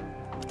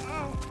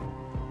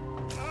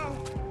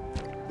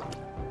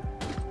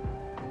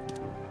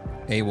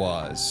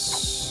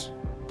 AWAS.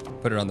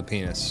 Put it on the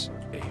penis.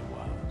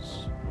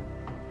 AWAS.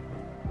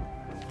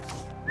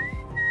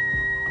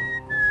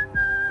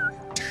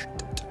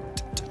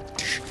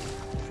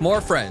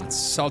 More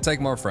friends. I'll take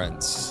more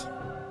friends.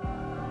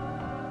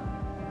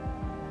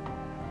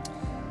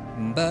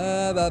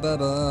 Ba ba ba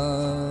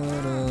ba.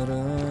 Da,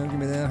 da, give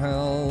me that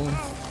health.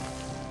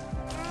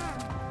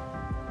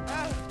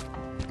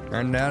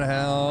 And that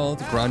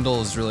health.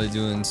 Grundle's really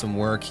doing some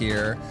work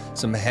here.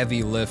 Some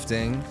heavy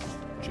lifting.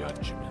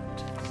 Judgment.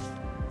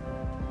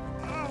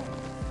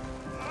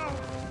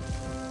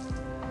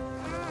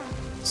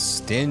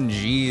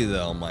 Stingy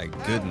though, my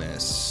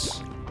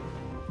goodness.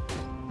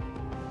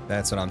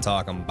 That's what I'm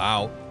talking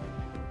about.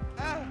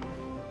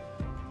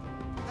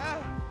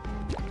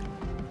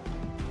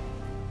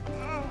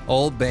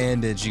 Old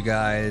bandage, you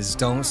guys.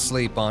 Don't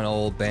sleep on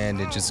old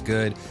bandage, it's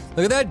good.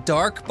 Look at that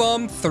dark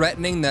bum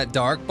threatening that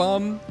dark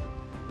bum.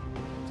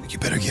 You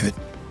better give it.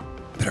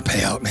 Better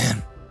pay out,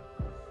 man.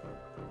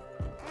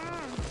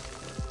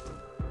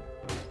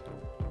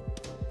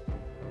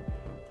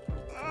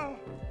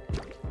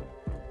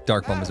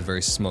 Dark bum has a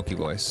very smoky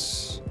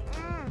voice.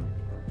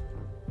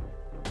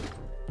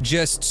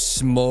 Just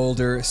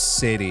Smolder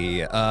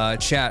City.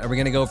 Chat, are we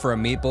gonna go for a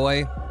meat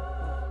boy?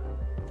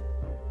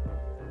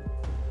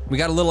 We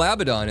got a little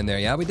Abaddon in there.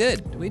 Yeah, we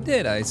did. We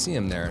did. I see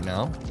him there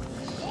now.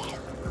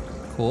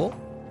 Cool.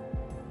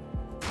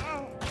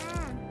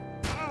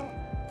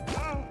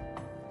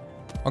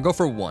 I'll go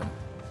for 1.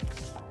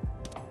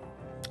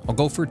 I'll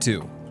go for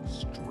 2.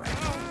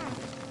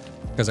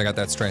 Because I got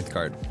that strength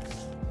card.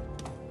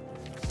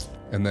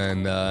 And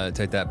then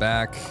take that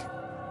back.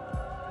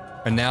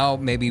 And now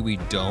maybe we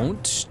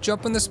don't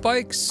jump on the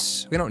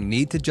spikes. We don't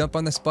need to jump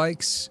on the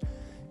spikes.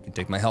 I can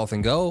take my health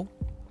and go.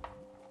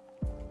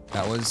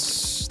 That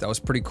was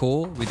pretty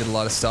cool. We did a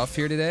lot of stuff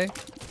here today.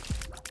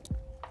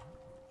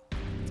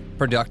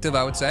 Productive,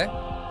 I would say.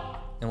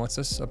 And what's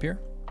this up here?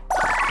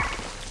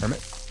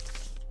 Hermit.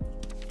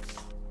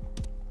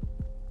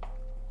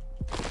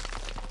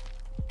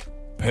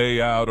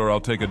 Pay out or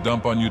I'll take a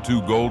dump on you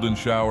 2 golden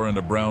shower and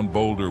a brown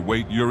boulder.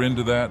 Wait, you're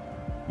into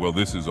that? Well,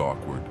 this is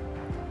awkward.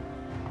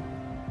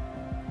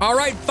 All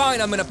right,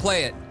 fine, I'm gonna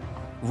play it.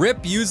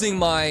 Rip using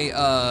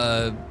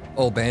my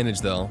old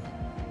bandage though.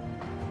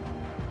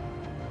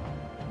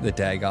 The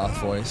Dagoth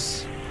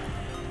voice.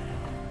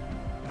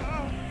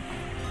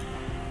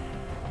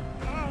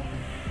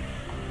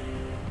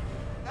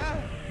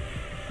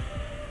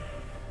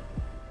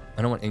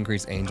 I don't want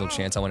increased angel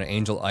chance, I want an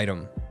angel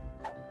item.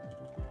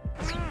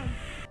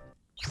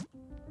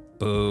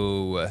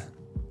 Boo.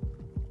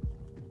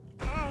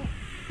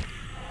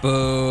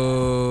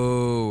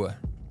 Boo.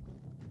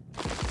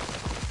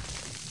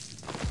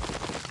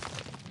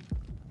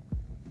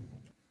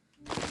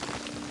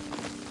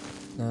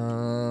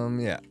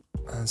 Yeah.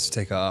 Let's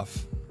take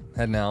off.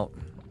 Heading out.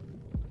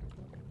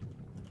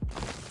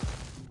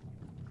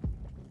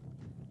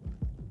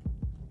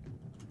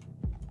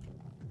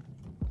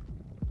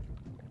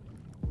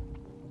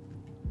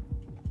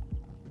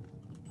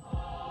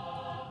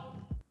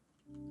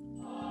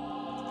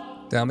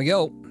 Down we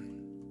go.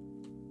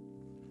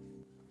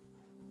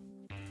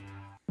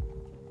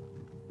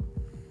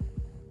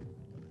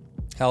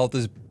 Health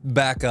is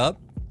back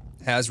up.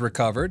 Has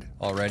recovered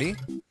already.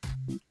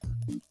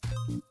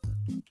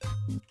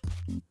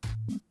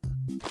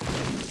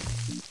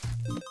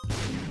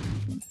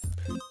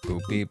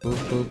 Boop, beep, boop,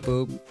 boop,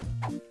 boop.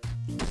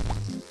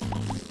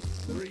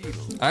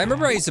 I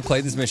remember I used to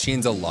play these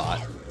machines a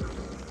lot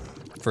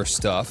for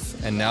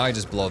stuff, and now I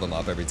just blow them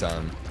up every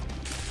time.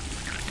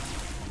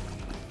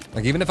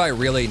 Like, even if I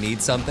really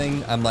need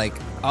something, I'm like,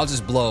 I'll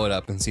just blow it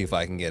up and see if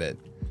I can get it.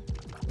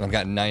 I've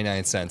got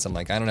 99 cents. I'm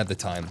like, I don't have the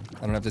time.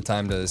 I don't have the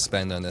time to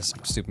spend on this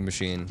stupid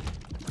machine.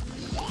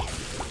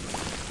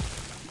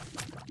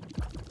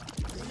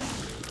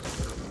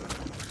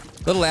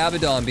 Little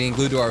Abaddon being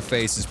glued to our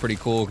face is pretty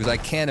cool, because I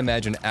can't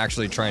imagine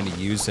actually trying to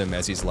use him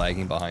as he's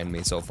lagging behind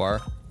me so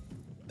far.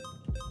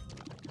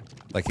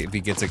 Like, if he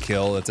gets a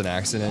kill, it's an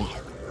accident.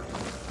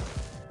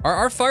 Are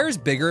our fires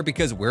bigger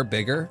because we're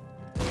bigger?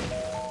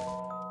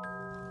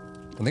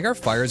 I think our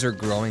fires are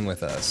growing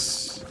with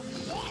us.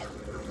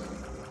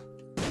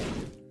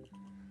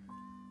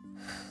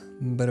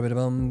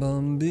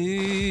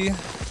 Ba-da-ba-da-bum-bum-bee.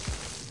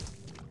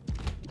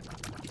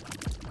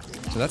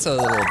 So that's a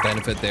little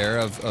benefit there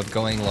of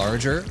going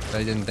larger that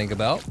I didn't think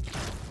about.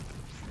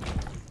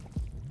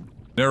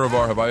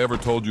 Nerevar, have I ever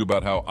told you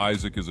about how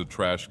Isaac is a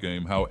trash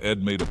game? How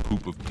Ed made a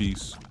poop of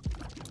peace?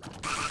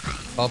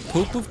 A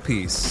poop of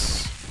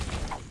peace.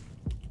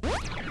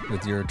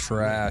 With your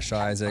trash,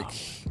 Isaac.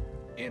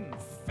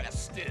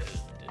 Infested.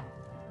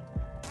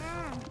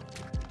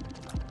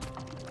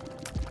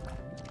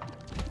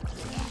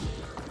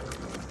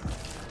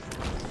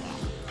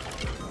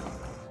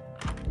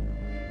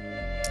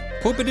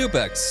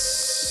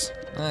 Poopadupex.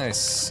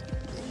 Nice.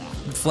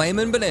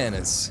 Flamin'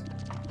 bananas.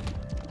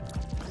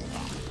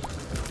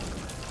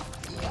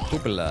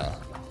 Poopala.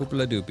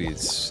 Poopala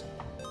doopies.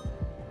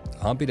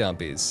 Humpy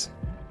dumpies.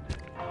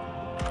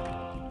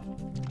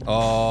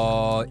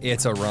 Oh,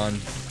 it's a run.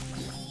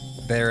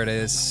 There it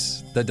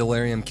is. The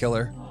Delirium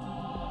Killer.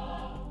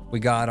 We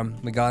got him.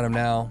 We got him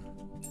now.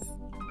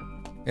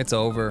 It's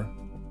over.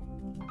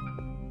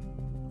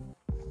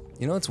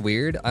 You know what's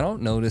weird? I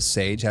don't notice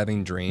Sage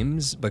having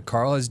dreams, but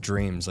Carl has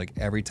dreams like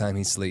every time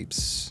he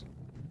sleeps.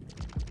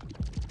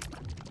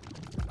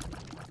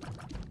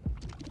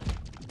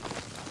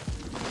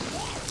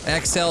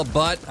 XL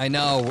butt. I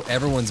know,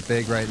 everyone's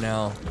big right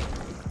now.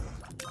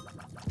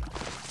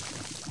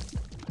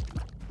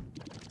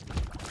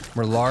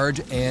 We're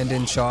large and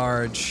in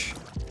charge.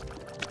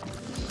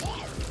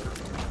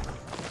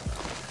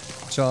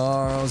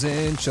 Charles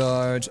in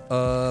charge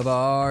of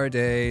our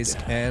days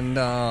and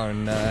our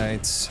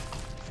nights.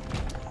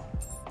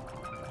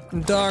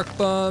 Dark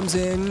Bum's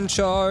in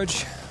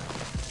charge.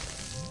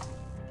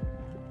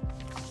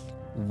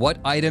 What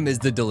item is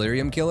the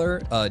Delirium Killer?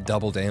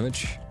 Double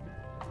damage.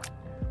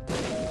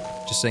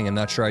 Just saying, I'm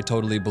not sure I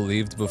totally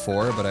believed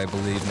before, but I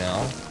believe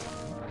now.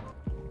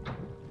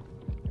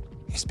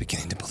 He's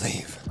beginning to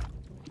believe.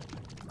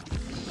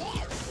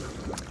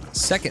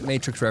 Second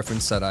Matrix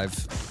reference that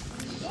I've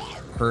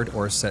heard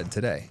or said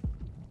today.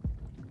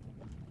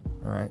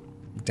 All right,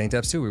 Tank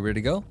Taps 2, we ready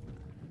to go?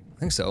 I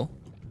think so.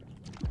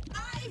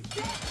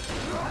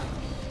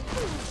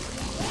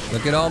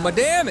 Look at all my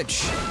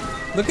damage.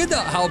 Look at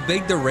how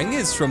big the ring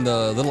is from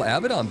the little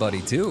Abaddon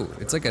buddy too.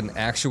 It's like an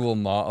actual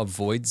Maw of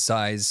Void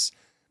size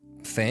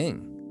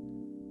thing.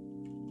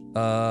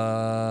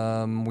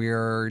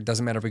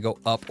 Doesn't matter if we go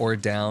up or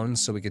down,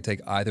 so we could take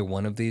either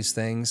one of these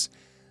things.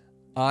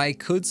 I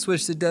could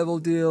switch to Devil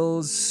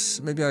Deals.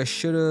 Maybe I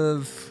should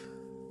have.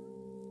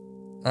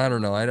 I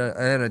don't know. I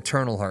had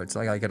Eternal Hearts.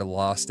 Like I could have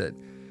lost it,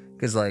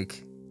 because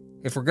like,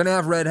 if we're gonna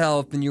have red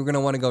health, then you're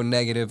gonna want to go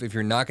negative. If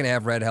you're not gonna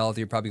have red health,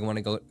 you're probably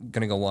gonna go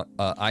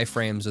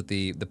iframes with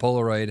the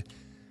Polaroid.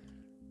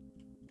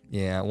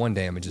 Yeah, 1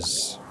 damage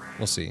is.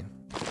 We'll see.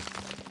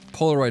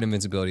 Polaroid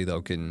invincibility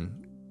though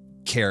can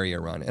carry a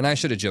run, and I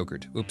should have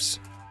jokered. Oops.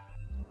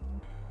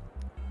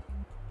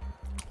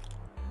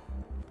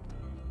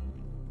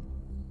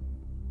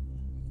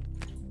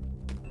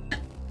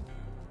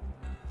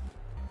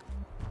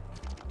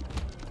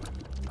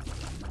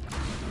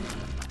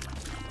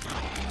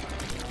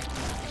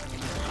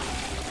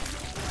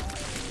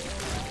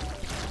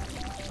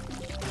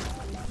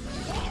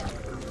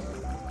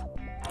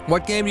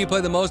 What game do you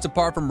play the most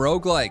apart from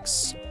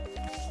roguelikes?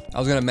 I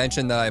was gonna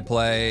mention that I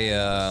play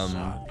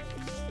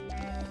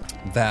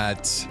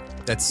that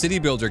city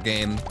builder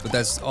game, but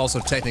that's also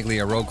technically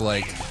a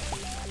roguelike.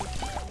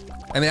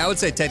 I mean, I would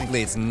say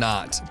technically it's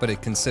not, but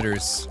it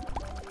considers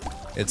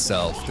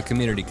itself. The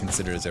community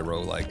considers it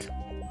roguelike.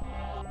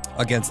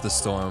 Against the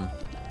Storm.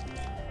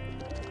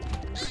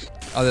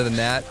 Other than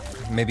that,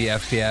 maybe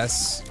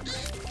FPS.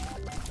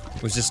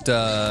 Was just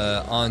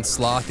on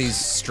Slothy's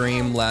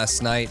stream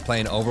last night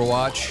playing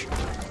Overwatch.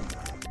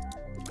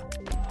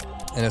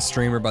 And a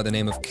streamer by the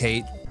name of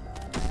Kate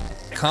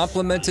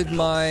complimented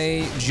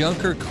my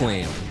Junker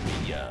Queen.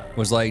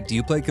 Was like, do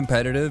you play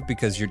competitive?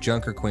 Because your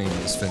Junker Queen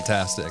is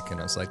fantastic. And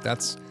I was like,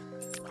 that's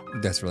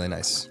really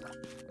nice.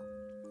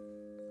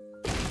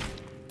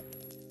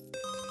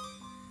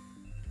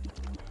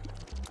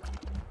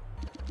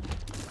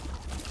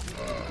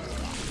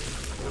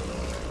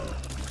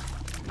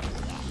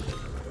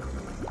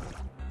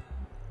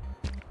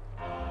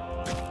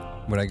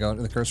 Would I go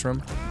into the curse room?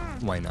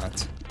 Why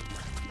not?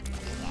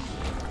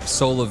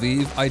 Soul of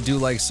Eve. I do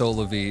like Soul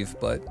of Eve,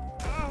 but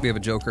we have a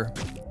Joker.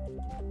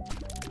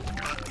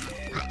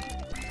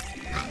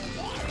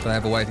 But I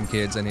have a wife and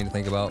kids I need to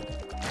think about.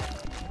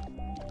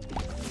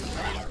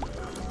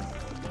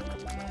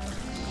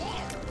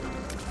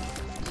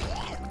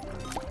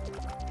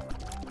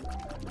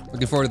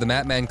 Looking forward to the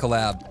Matman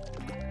collab.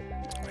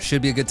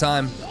 Should be a good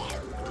time.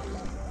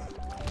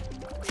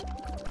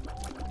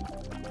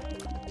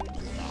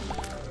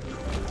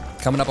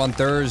 Coming up on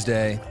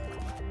Thursday.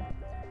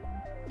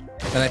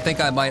 And I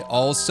think I might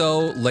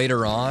also,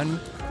 later on,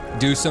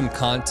 do some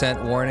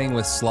content warning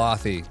with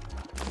Slothy.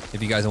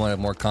 If you guys want to have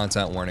more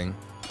content warning.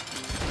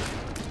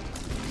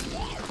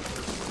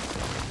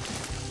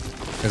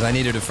 Because I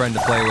needed a friend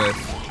to play with.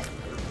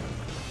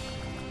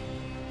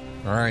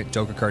 Alright,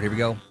 Joker card, here we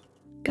go.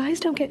 Guys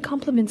don't get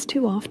compliments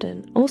too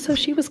often. Also,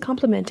 she was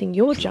complimenting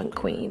your Junk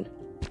Queen.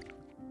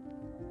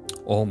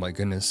 Oh my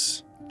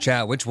goodness.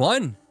 Chat, which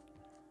one?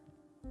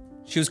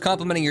 She was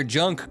complimenting your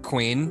Junk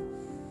Queen.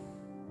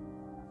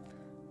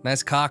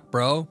 Nice cock,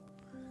 bro.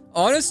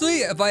 Honestly,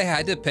 if I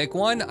had to pick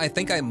one, I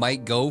think I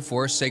might go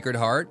for Sacred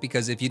Heart,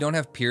 because if you don't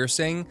have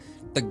piercing,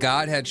 the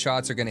Godhead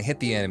shots are gonna hit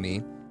the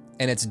enemy,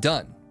 and it's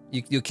done.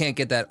 You can't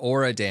get that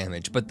aura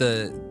damage, but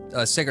the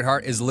Sacred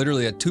Heart is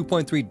literally a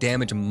 2.3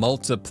 damage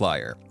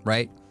multiplier,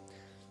 right?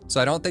 So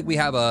I don't think we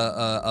have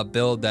a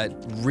build that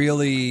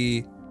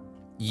really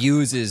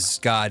uses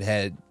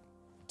Godhead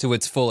to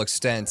its full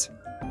extent.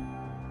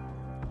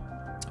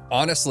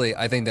 Honestly,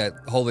 I think that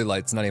Holy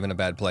Light's not even a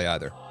bad play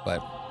either,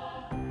 but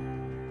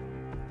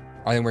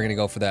I think we're gonna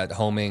go for that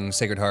homing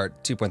Sacred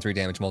Heart 2.3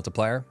 damage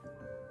multiplier.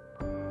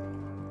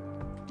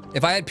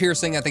 If I had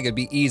piercing, I think it'd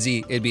be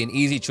easy. It'd be an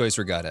easy choice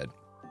for Godhead.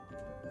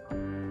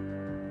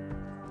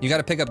 You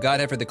gotta pick up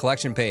Godhead for the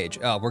collection page.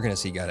 Oh, we're gonna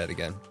see Godhead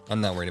again.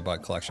 I'm not worried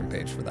about collection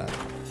page for that.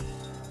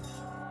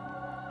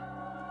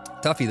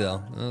 Toughy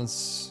though.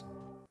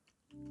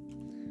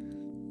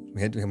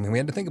 We had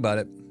to think about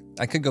it.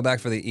 I could go back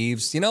for the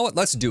Eves. You know what?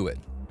 Let's do it.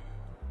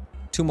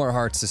 2 more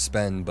hearts to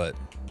spend, but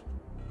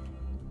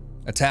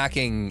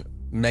attacking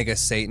Mega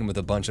Satan with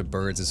a bunch of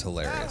birds is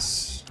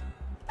hilarious.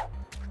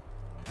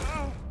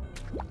 I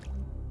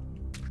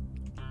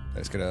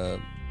just get a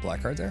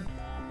black card there?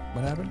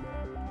 What happened?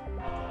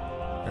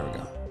 There we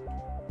go.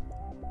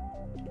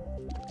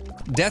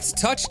 Death's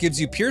Touch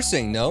gives you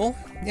piercing, no?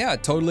 Yeah,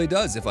 it totally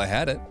does if I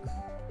had it.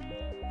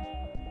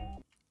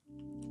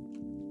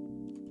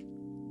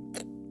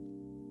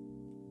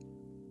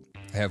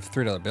 I have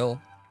 $3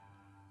 bill.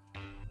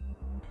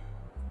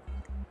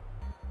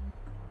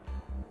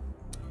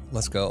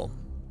 Let's go.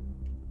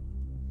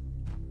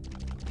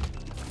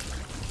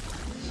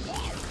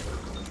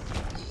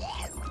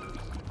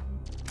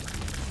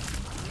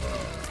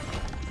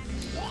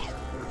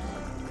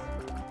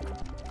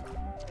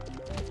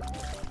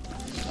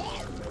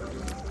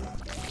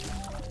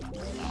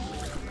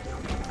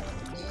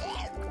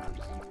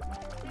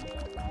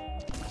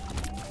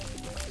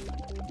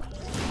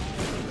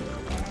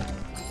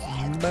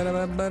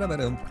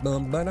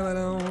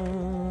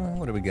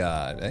 What do we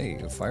got?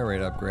 Hey, fire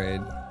rate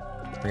upgrade.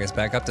 Bring us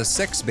back up to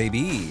 6,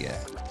 baby.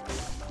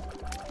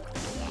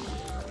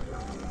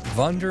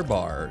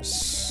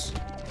 Wunderbars.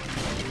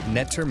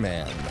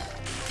 Netterman.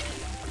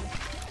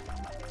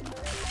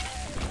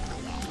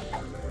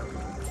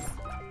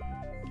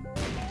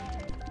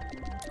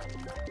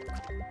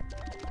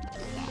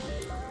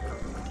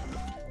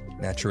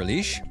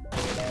 Naturalish.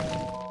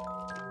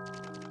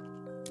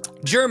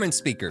 German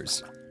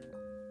speakers.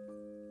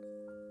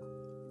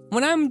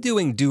 When I'm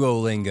doing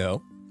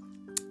Duolingo,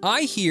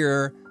 I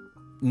hear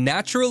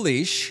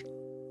Naturalish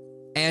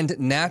and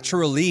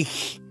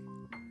Naturalich.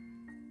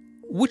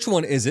 Which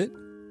one is it?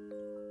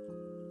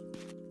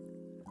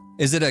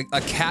 Is it a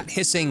cat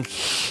hissing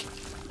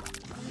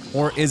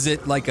or is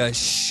it like a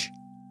shh?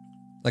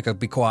 Like a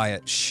be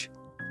quiet shh?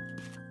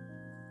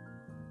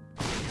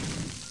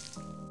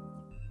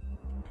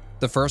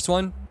 The first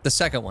one? The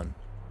second one?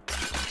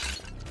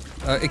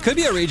 It could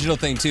be a regional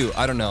thing too,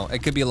 I don't know.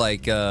 It could be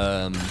like,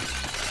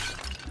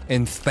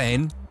 in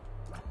Spain.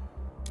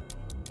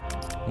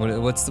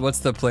 What's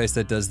the place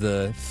that does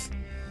the...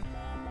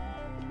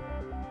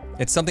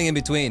 It's something in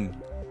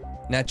between.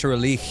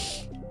 Naturally.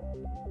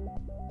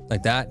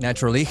 Like that,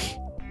 naturally.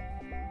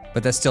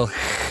 But that's still...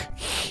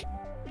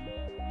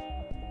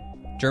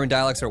 German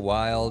dialects are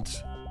wild.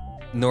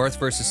 North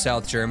versus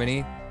South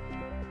Germany.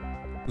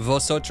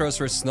 Vosotros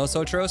versus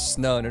nosotros?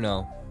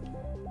 No.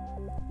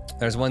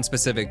 There's one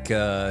specific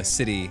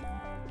city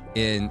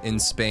in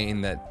Spain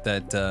that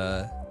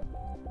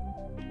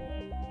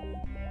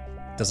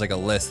does like a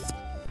lisp.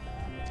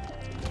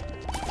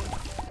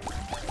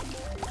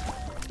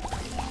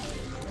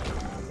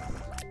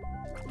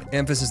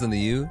 Emphasis on the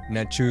U.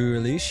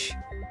 Naturlich.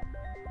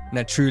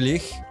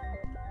 Naturlich.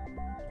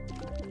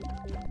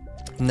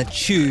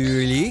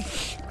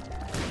 Naturlich.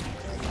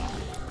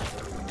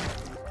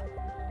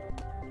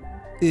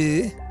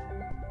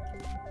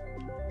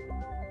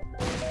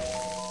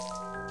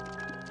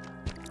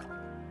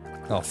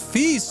 Oh,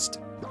 feast.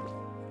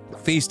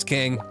 Feast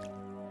king.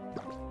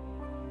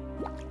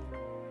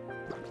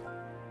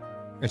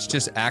 It's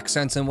just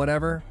accents and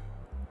whatever.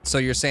 So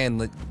you're saying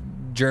that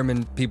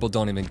German people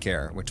don't even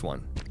care which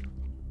one.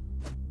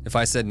 If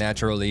I said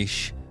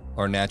naturlich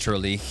or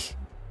naturlich,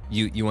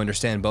 you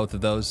understand both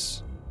of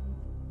those?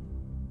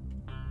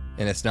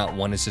 And it's not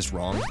one, it's just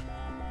wrong?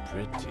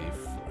 Pretty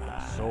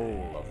fly.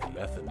 Soul of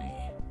Bethany.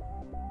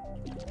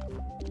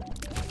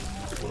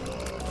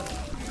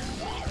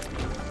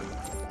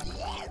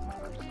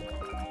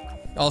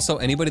 Also,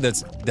 anybody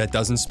that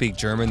doesn't speak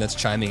German that's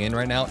chiming in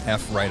right now,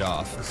 F right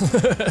off.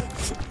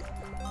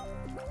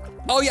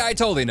 Oh yeah, I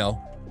totally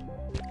know.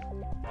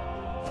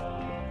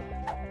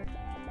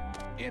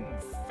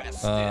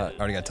 I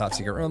already got top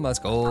secret room, let's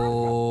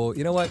go.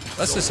 You know what?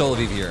 Let's just solo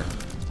VP here.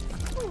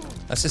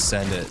 Let's just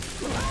send it.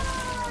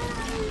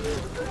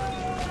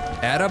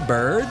 Add a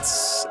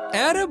birds?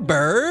 Add a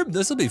burb?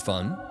 This'll be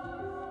fun.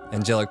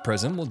 Angelic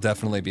Prism, we'll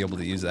definitely be able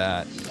to use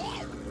that.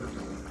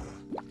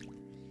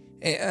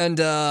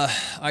 And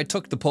I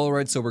took the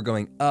Polaroid, so we're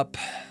going up.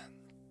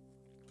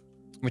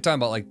 We're talking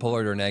about like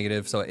Polaroid or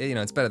negative, so you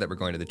know, it's better that we're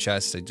going to the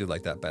chest. I do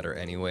like that better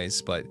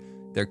anyways, but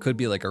there could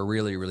be like a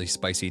really, really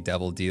spicy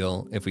devil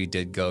deal if we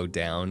did go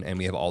down and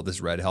we have all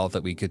this red health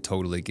that we could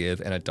totally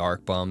give and a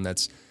dark bum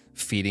that's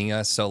feeding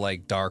us. So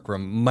like dark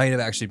room might have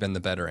actually been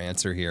the better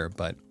answer here,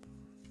 but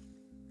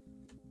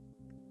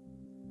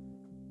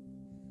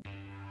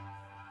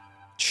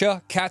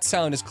Deutsche. Cat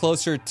sound is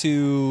closer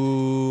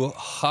to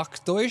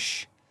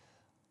Hochdeutsch.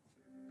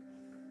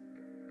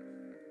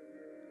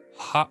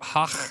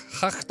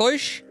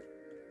 Hochdeutsch.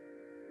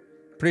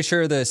 Pretty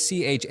sure the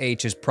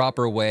CHH is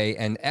proper way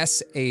and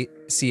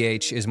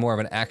SACH is more of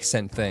an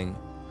accent thing.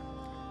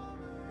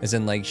 As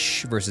in like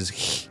sh versus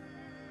h.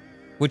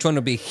 Which one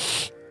would be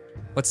h?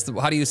 What's the,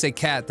 how do you say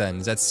cat then?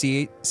 Is that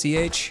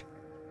CH?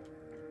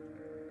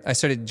 I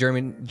studied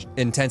German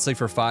intensely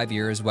for 5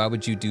 years. Why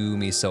would you do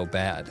me so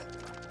bad?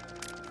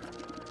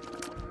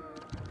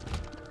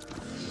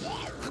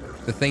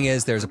 The thing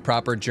is, there's a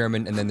proper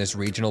German and then there's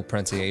regional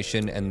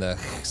pronunciation, and the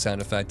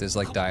sound effect is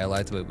like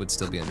dialect, but it would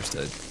still be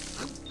understood.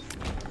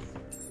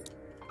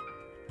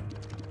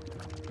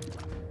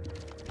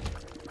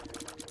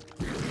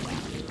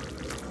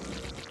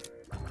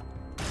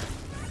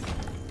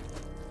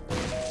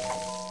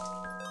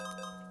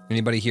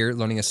 Anybody here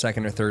learning a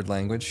second or third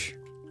language?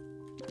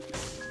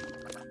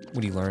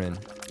 What are you learning?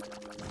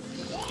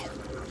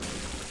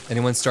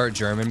 Anyone start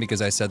German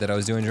because I said that I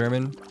was doing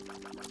German?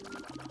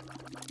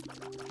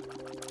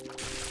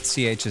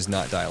 CH is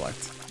not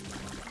dialect.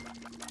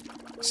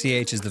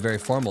 CH is the very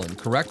formal and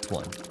correct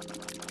one.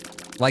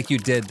 Like you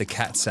did the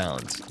cat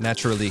sound,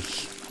 naturally.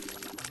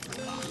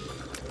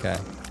 Okay.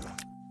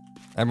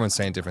 Everyone's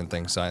saying different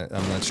things, so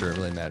I'm not sure it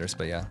really matters,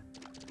 but yeah.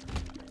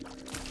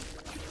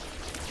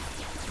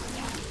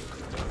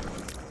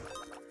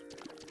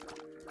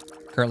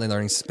 Currently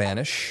learning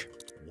Spanish.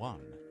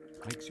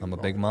 I'm a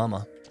big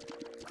mama.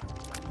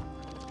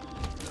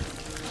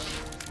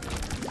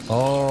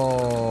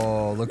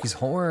 Oh, look, his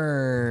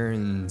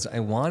horns.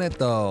 I want it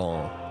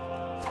though.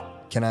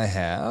 Can I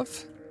have?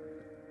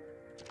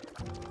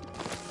 I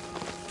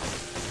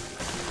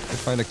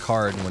find a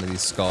card in one of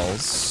these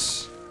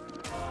skulls.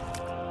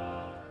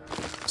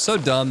 So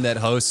dumb that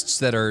hosts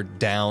that are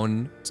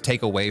down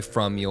take away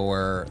from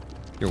your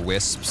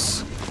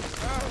wisps.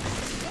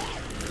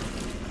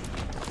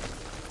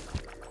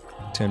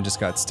 Tim just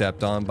got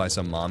stepped on by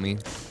some mommy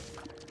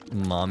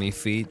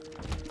feet.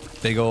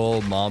 Big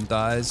old mom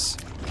thighs.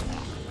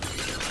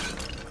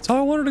 That's how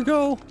I wanted to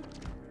go.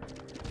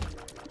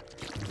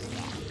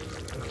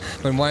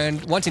 Been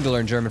wanting to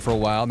learn German for a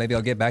while. Maybe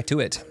I'll get back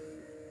to it.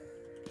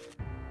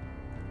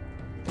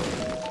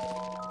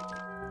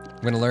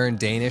 I'm gonna learn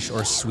Danish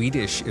or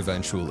Swedish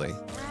eventually.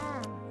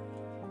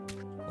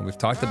 Well, we've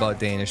talked about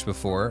Danish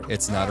before.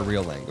 It's not a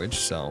real language,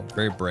 so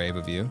very brave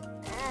of you.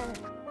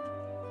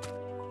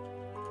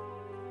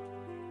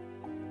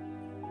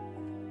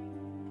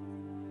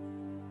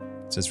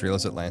 It's as real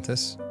as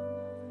Atlantis.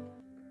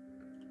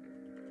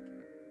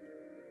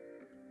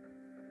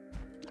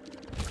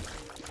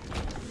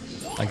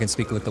 I can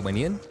speak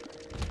Lithuanian.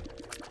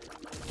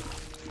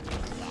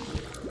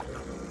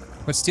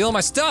 Quit stealing my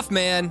stuff,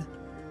 man!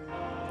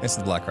 This is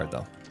the black card,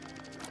 though.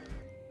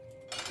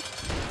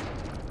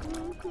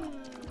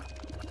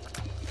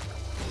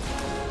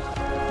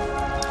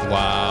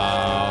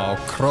 Wow,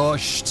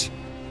 crushed.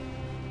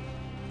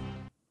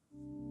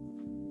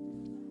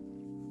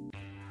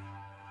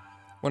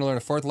 Want to learn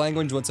a fourth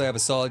language once I have a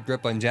solid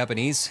grip on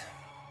Japanese,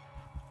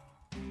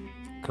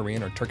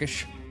 Korean, or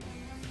Turkish?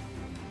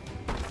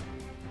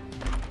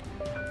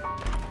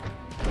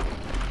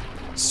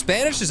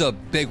 Spanish is a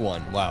big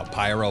one. Wow,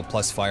 Pyro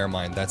plus Fire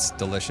Mine, that's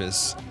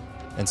delicious.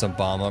 And some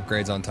bomb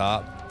upgrades on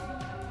top.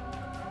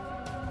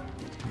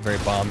 Very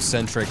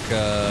bomb-centric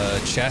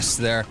chest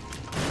there.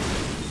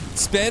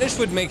 Spanish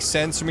would make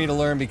sense for me to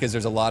learn because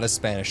there's a lot of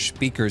Spanish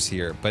speakers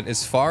here, but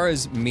as far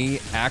as me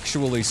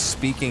actually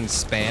speaking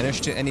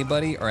Spanish to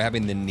anybody or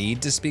having the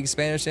need to speak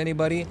Spanish to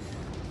anybody,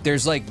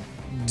 there's like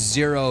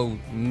zero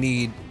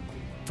need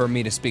for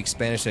me to speak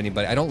Spanish to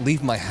anybody. I don't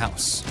leave my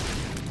house,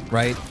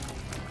 right?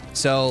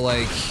 So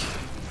like,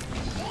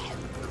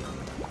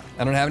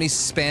 I don't have any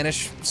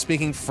Spanish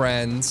speaking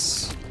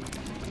friends.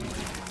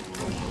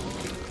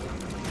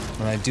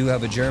 And I do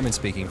have a German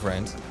speaking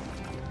friend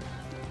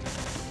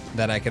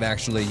that I could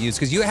actually use,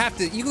 because you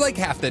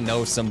have to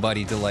know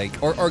somebody to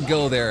like, or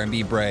go there and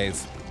be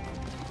brave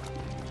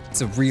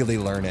to really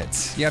learn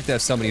it. You have to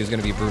have somebody who's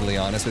gonna be brutally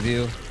honest with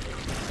you.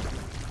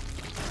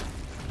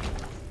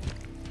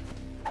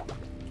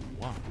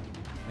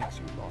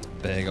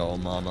 Big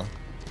old mama.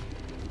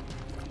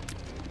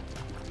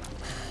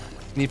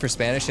 Need for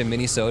Spanish in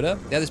Minnesota?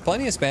 Yeah, there's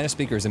plenty of Spanish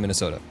speakers in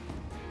Minnesota.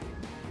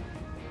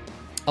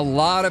 A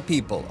lot of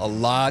people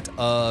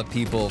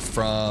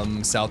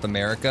from South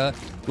America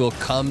will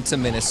come to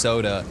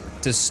Minnesota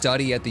to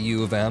study at the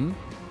U of M.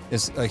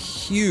 There's a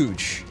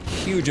huge,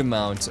 huge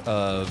amount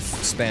of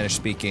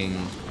Spanish-speaking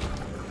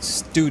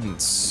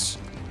students.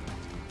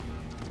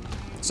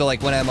 So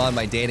like when I'm on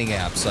my dating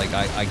apps, like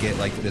I get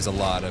like, there's a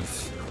lot of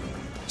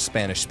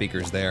Spanish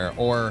speakers there,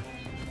 or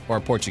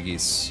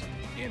Portuguese.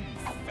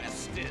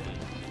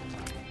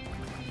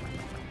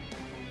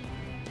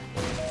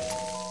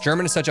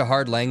 German is such a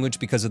hard language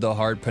because of the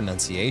hard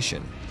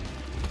pronunciation.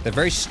 They're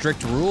very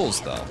strict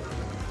rules though.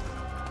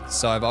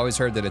 So I've always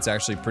heard that it's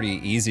actually pretty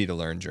easy to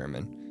learn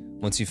German.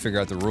 Once you figure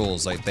out the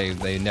rules, like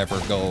they never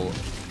go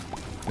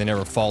They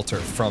never falter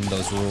from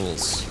those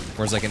rules.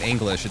 Whereas like in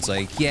English, it's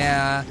like,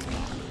 yeah,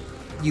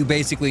 you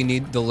basically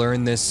need to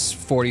learn this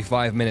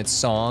 45-minute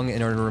song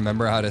in order to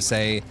remember how to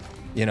say,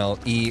 you know,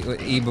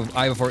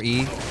 I before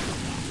E.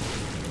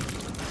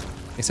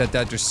 Except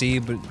after C,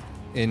 but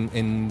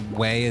in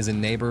way as in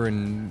neighbor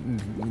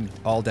and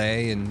all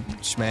day and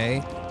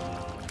schmay.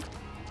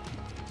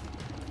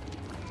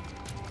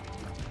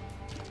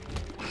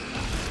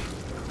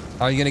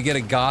 How are you gonna get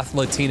a goth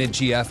Latina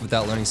GF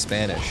without learning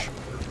Spanish?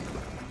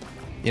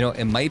 You know,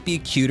 it might be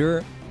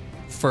cuter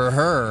for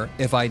her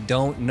if I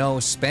don't know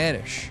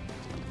Spanish.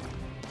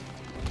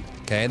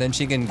 Okay, then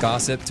she can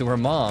gossip to her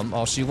mom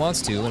all she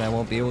wants to and I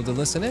won't be able to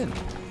listen in. You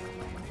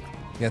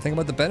gotta think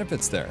about the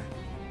benefits there.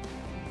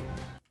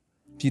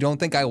 If you don't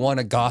think I want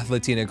a goth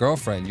Latina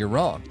girlfriend, you're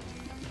wrong.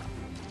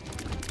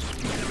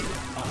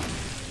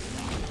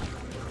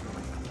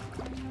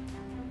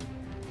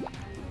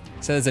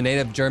 Says as a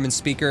native German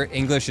speaker,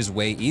 English is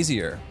way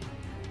easier.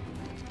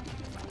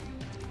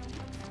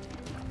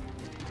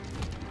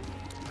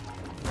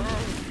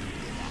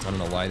 I don't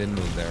know why I didn't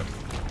move there.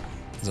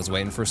 Because I was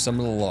waiting for some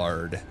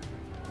lard.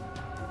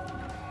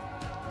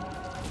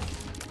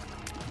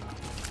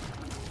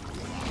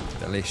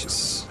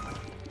 Delicious.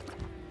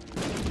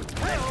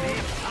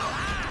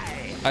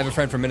 I have a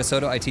friend from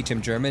Minnesota. I teach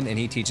him German and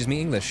he teaches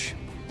me English.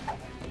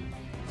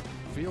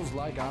 Feels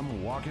like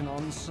I'm walking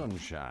on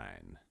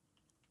sunshine.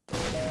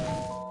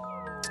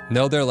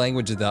 Know their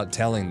language without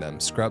telling them.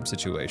 Scrub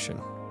situation.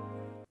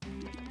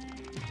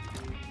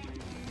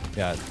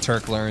 Yeah,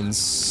 Turk learns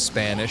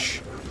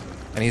Spanish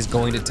and he's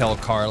going to tell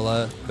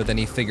Carla, but then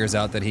he figures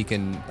out that he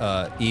can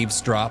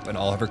eavesdrop in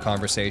all of her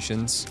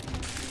conversations.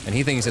 And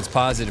he thinks it's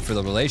positive for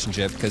the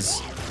relationship because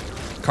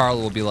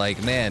Carla will be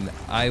like, man,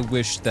 I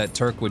wish that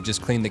Turk would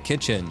just clean the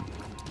kitchen.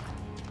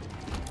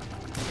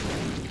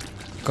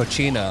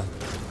 Cochina.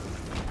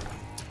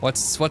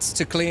 What's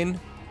to clean?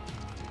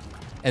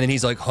 And then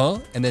he's like, huh?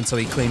 And then so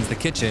he cleans the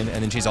kitchen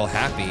and then she's all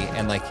happy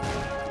and like,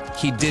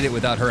 he did it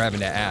without her having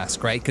to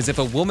ask, right? Because if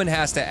a woman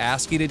has to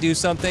ask you to do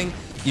something,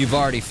 you've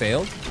already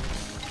failed.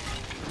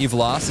 You've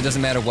lost. It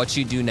doesn't matter what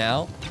you do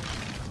now.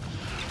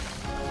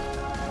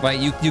 Right?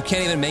 You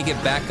can't even make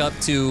it back up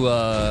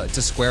to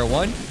square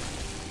one.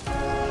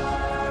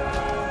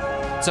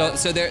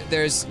 So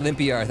there's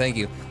Limpiar, thank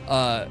you.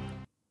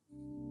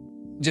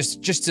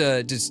 Just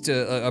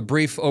a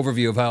brief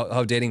overview of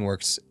how dating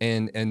works,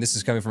 and this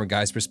is coming from a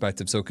guy's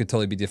perspective, so it could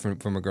totally be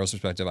different from a girl's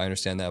perspective. I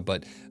understand that,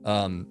 but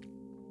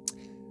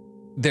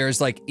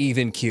there's like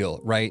even keel,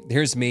 right?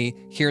 Here's me,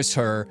 here's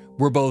her,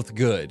 we're both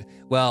good.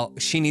 Well,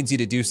 she needs you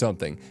to do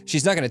something.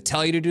 She's not gonna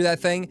tell you to do that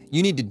thing,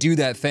 you need to do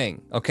that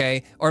thing,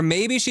 okay? Or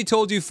maybe she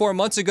told you 4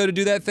 months ago to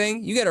do that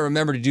thing, you gotta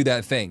remember to do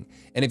that thing.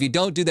 And if you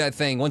don't do that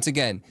thing, once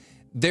again,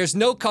 there's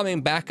no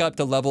coming back up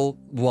to level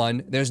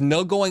 1. There's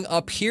no going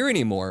up here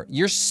anymore.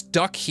 You're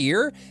stuck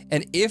here,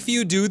 and if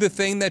you do the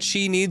thing that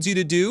she needs you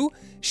to do,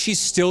 she's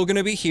still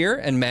gonna be here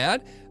and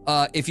mad.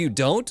 If you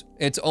don't,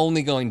 it's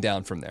only going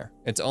down from there.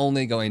 It's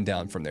only going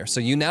down from there. So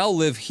you now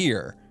live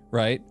here,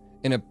 right?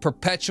 In a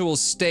perpetual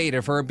state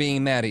of her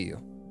being mad at you.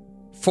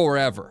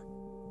 Forever.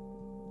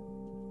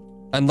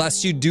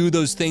 Unless you do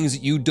those things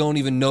that you don't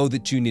even know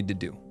that you need to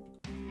do.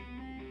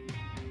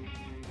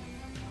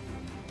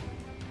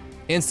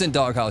 Instant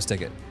doghouse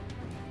ticket.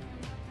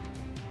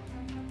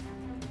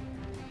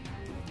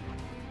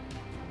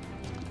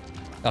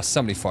 Oh,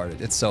 somebody farted.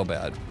 It's so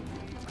bad.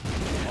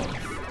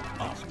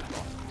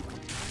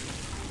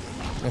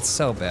 It's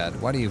so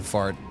bad. Why do you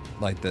fart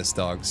like this,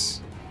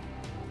 dogs?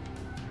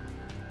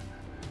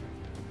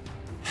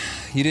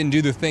 You didn't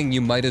do the thing, you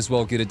might as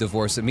well get a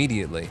divorce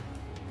immediately.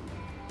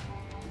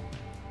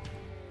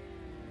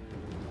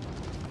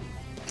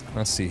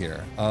 Let's see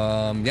here.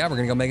 Yeah, we're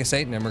gonna go Mega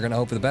Satan and we're gonna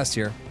hope for the best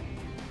here.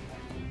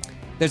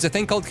 There's a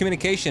thing called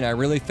communication. I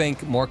really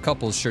think more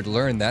couples should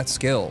learn that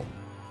skill.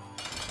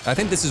 I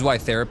think this is why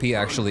therapy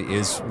actually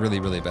is really,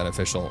 really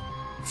beneficial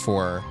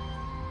for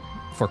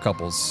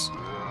couples,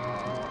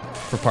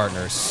 for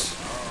partners.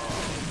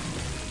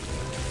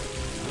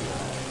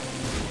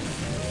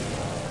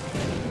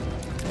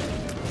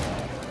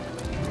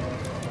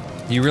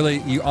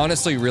 You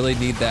honestly really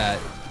need that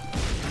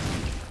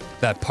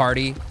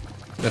party,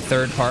 the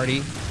third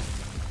party,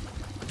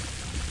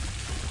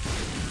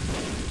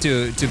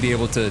 to be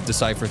able to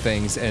decipher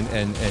things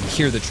and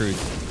hear the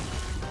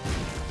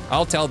truth.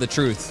 I'll tell the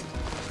truth,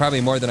 probably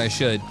more than I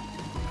should,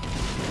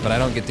 but I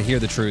don't get to hear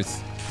the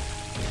truth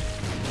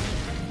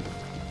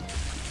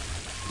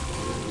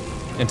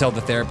until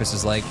the therapist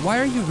is like, why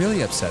are you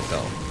really upset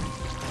though?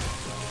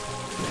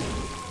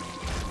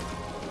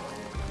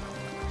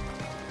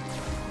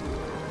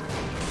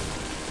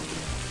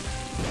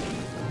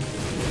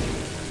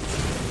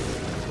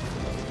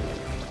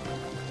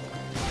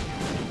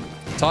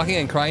 Talking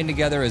and crying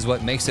together is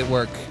what makes it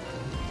work.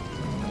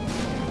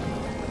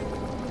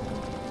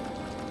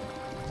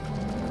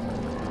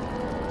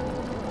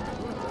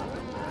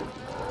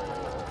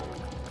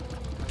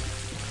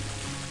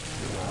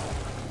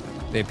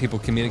 People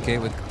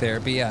communicate with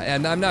therapy, yeah.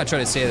 And I'm not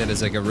trying to say that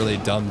as like a really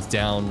dumbed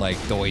down, like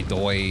doy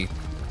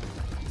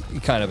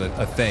kind of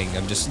a thing.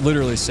 I'm just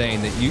literally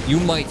saying that you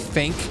might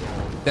think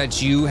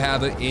that you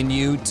have it in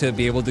you to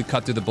be able to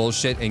cut through the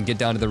bullshit and get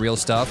down to the real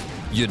stuff.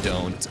 You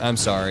don't. I'm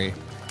sorry.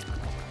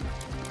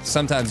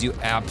 Sometimes you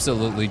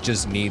absolutely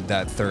just need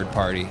that third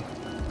party.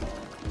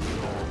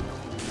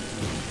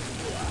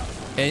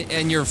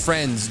 And your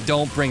friends,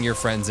 don't bring your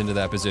friends into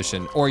that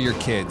position, or your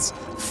kids,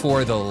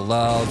 for the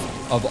love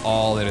of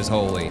all that is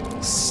holy.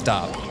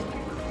 Stop.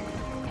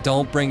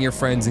 Don't bring your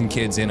friends and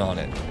kids in on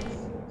it.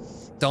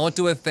 Don't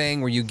do a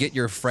thing where you get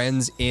your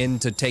friends in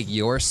to take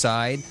your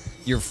side,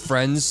 your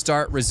friends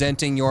start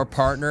resenting your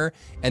partner,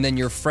 and then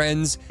your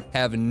friends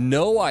have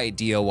no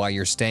idea why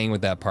you're staying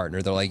with that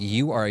partner. They're like,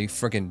 you are a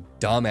freaking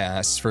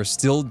dumbass for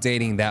still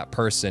dating that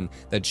person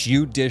that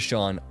you dish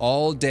on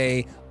all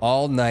day,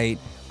 all night.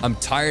 I'm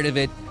tired of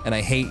it, and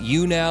I hate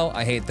you now,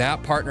 I hate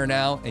that partner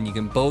now, and you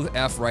can both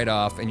F right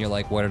off, and you're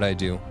like, what did I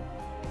do?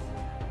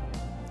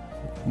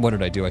 What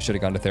did I do? I should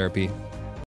have gone to therapy.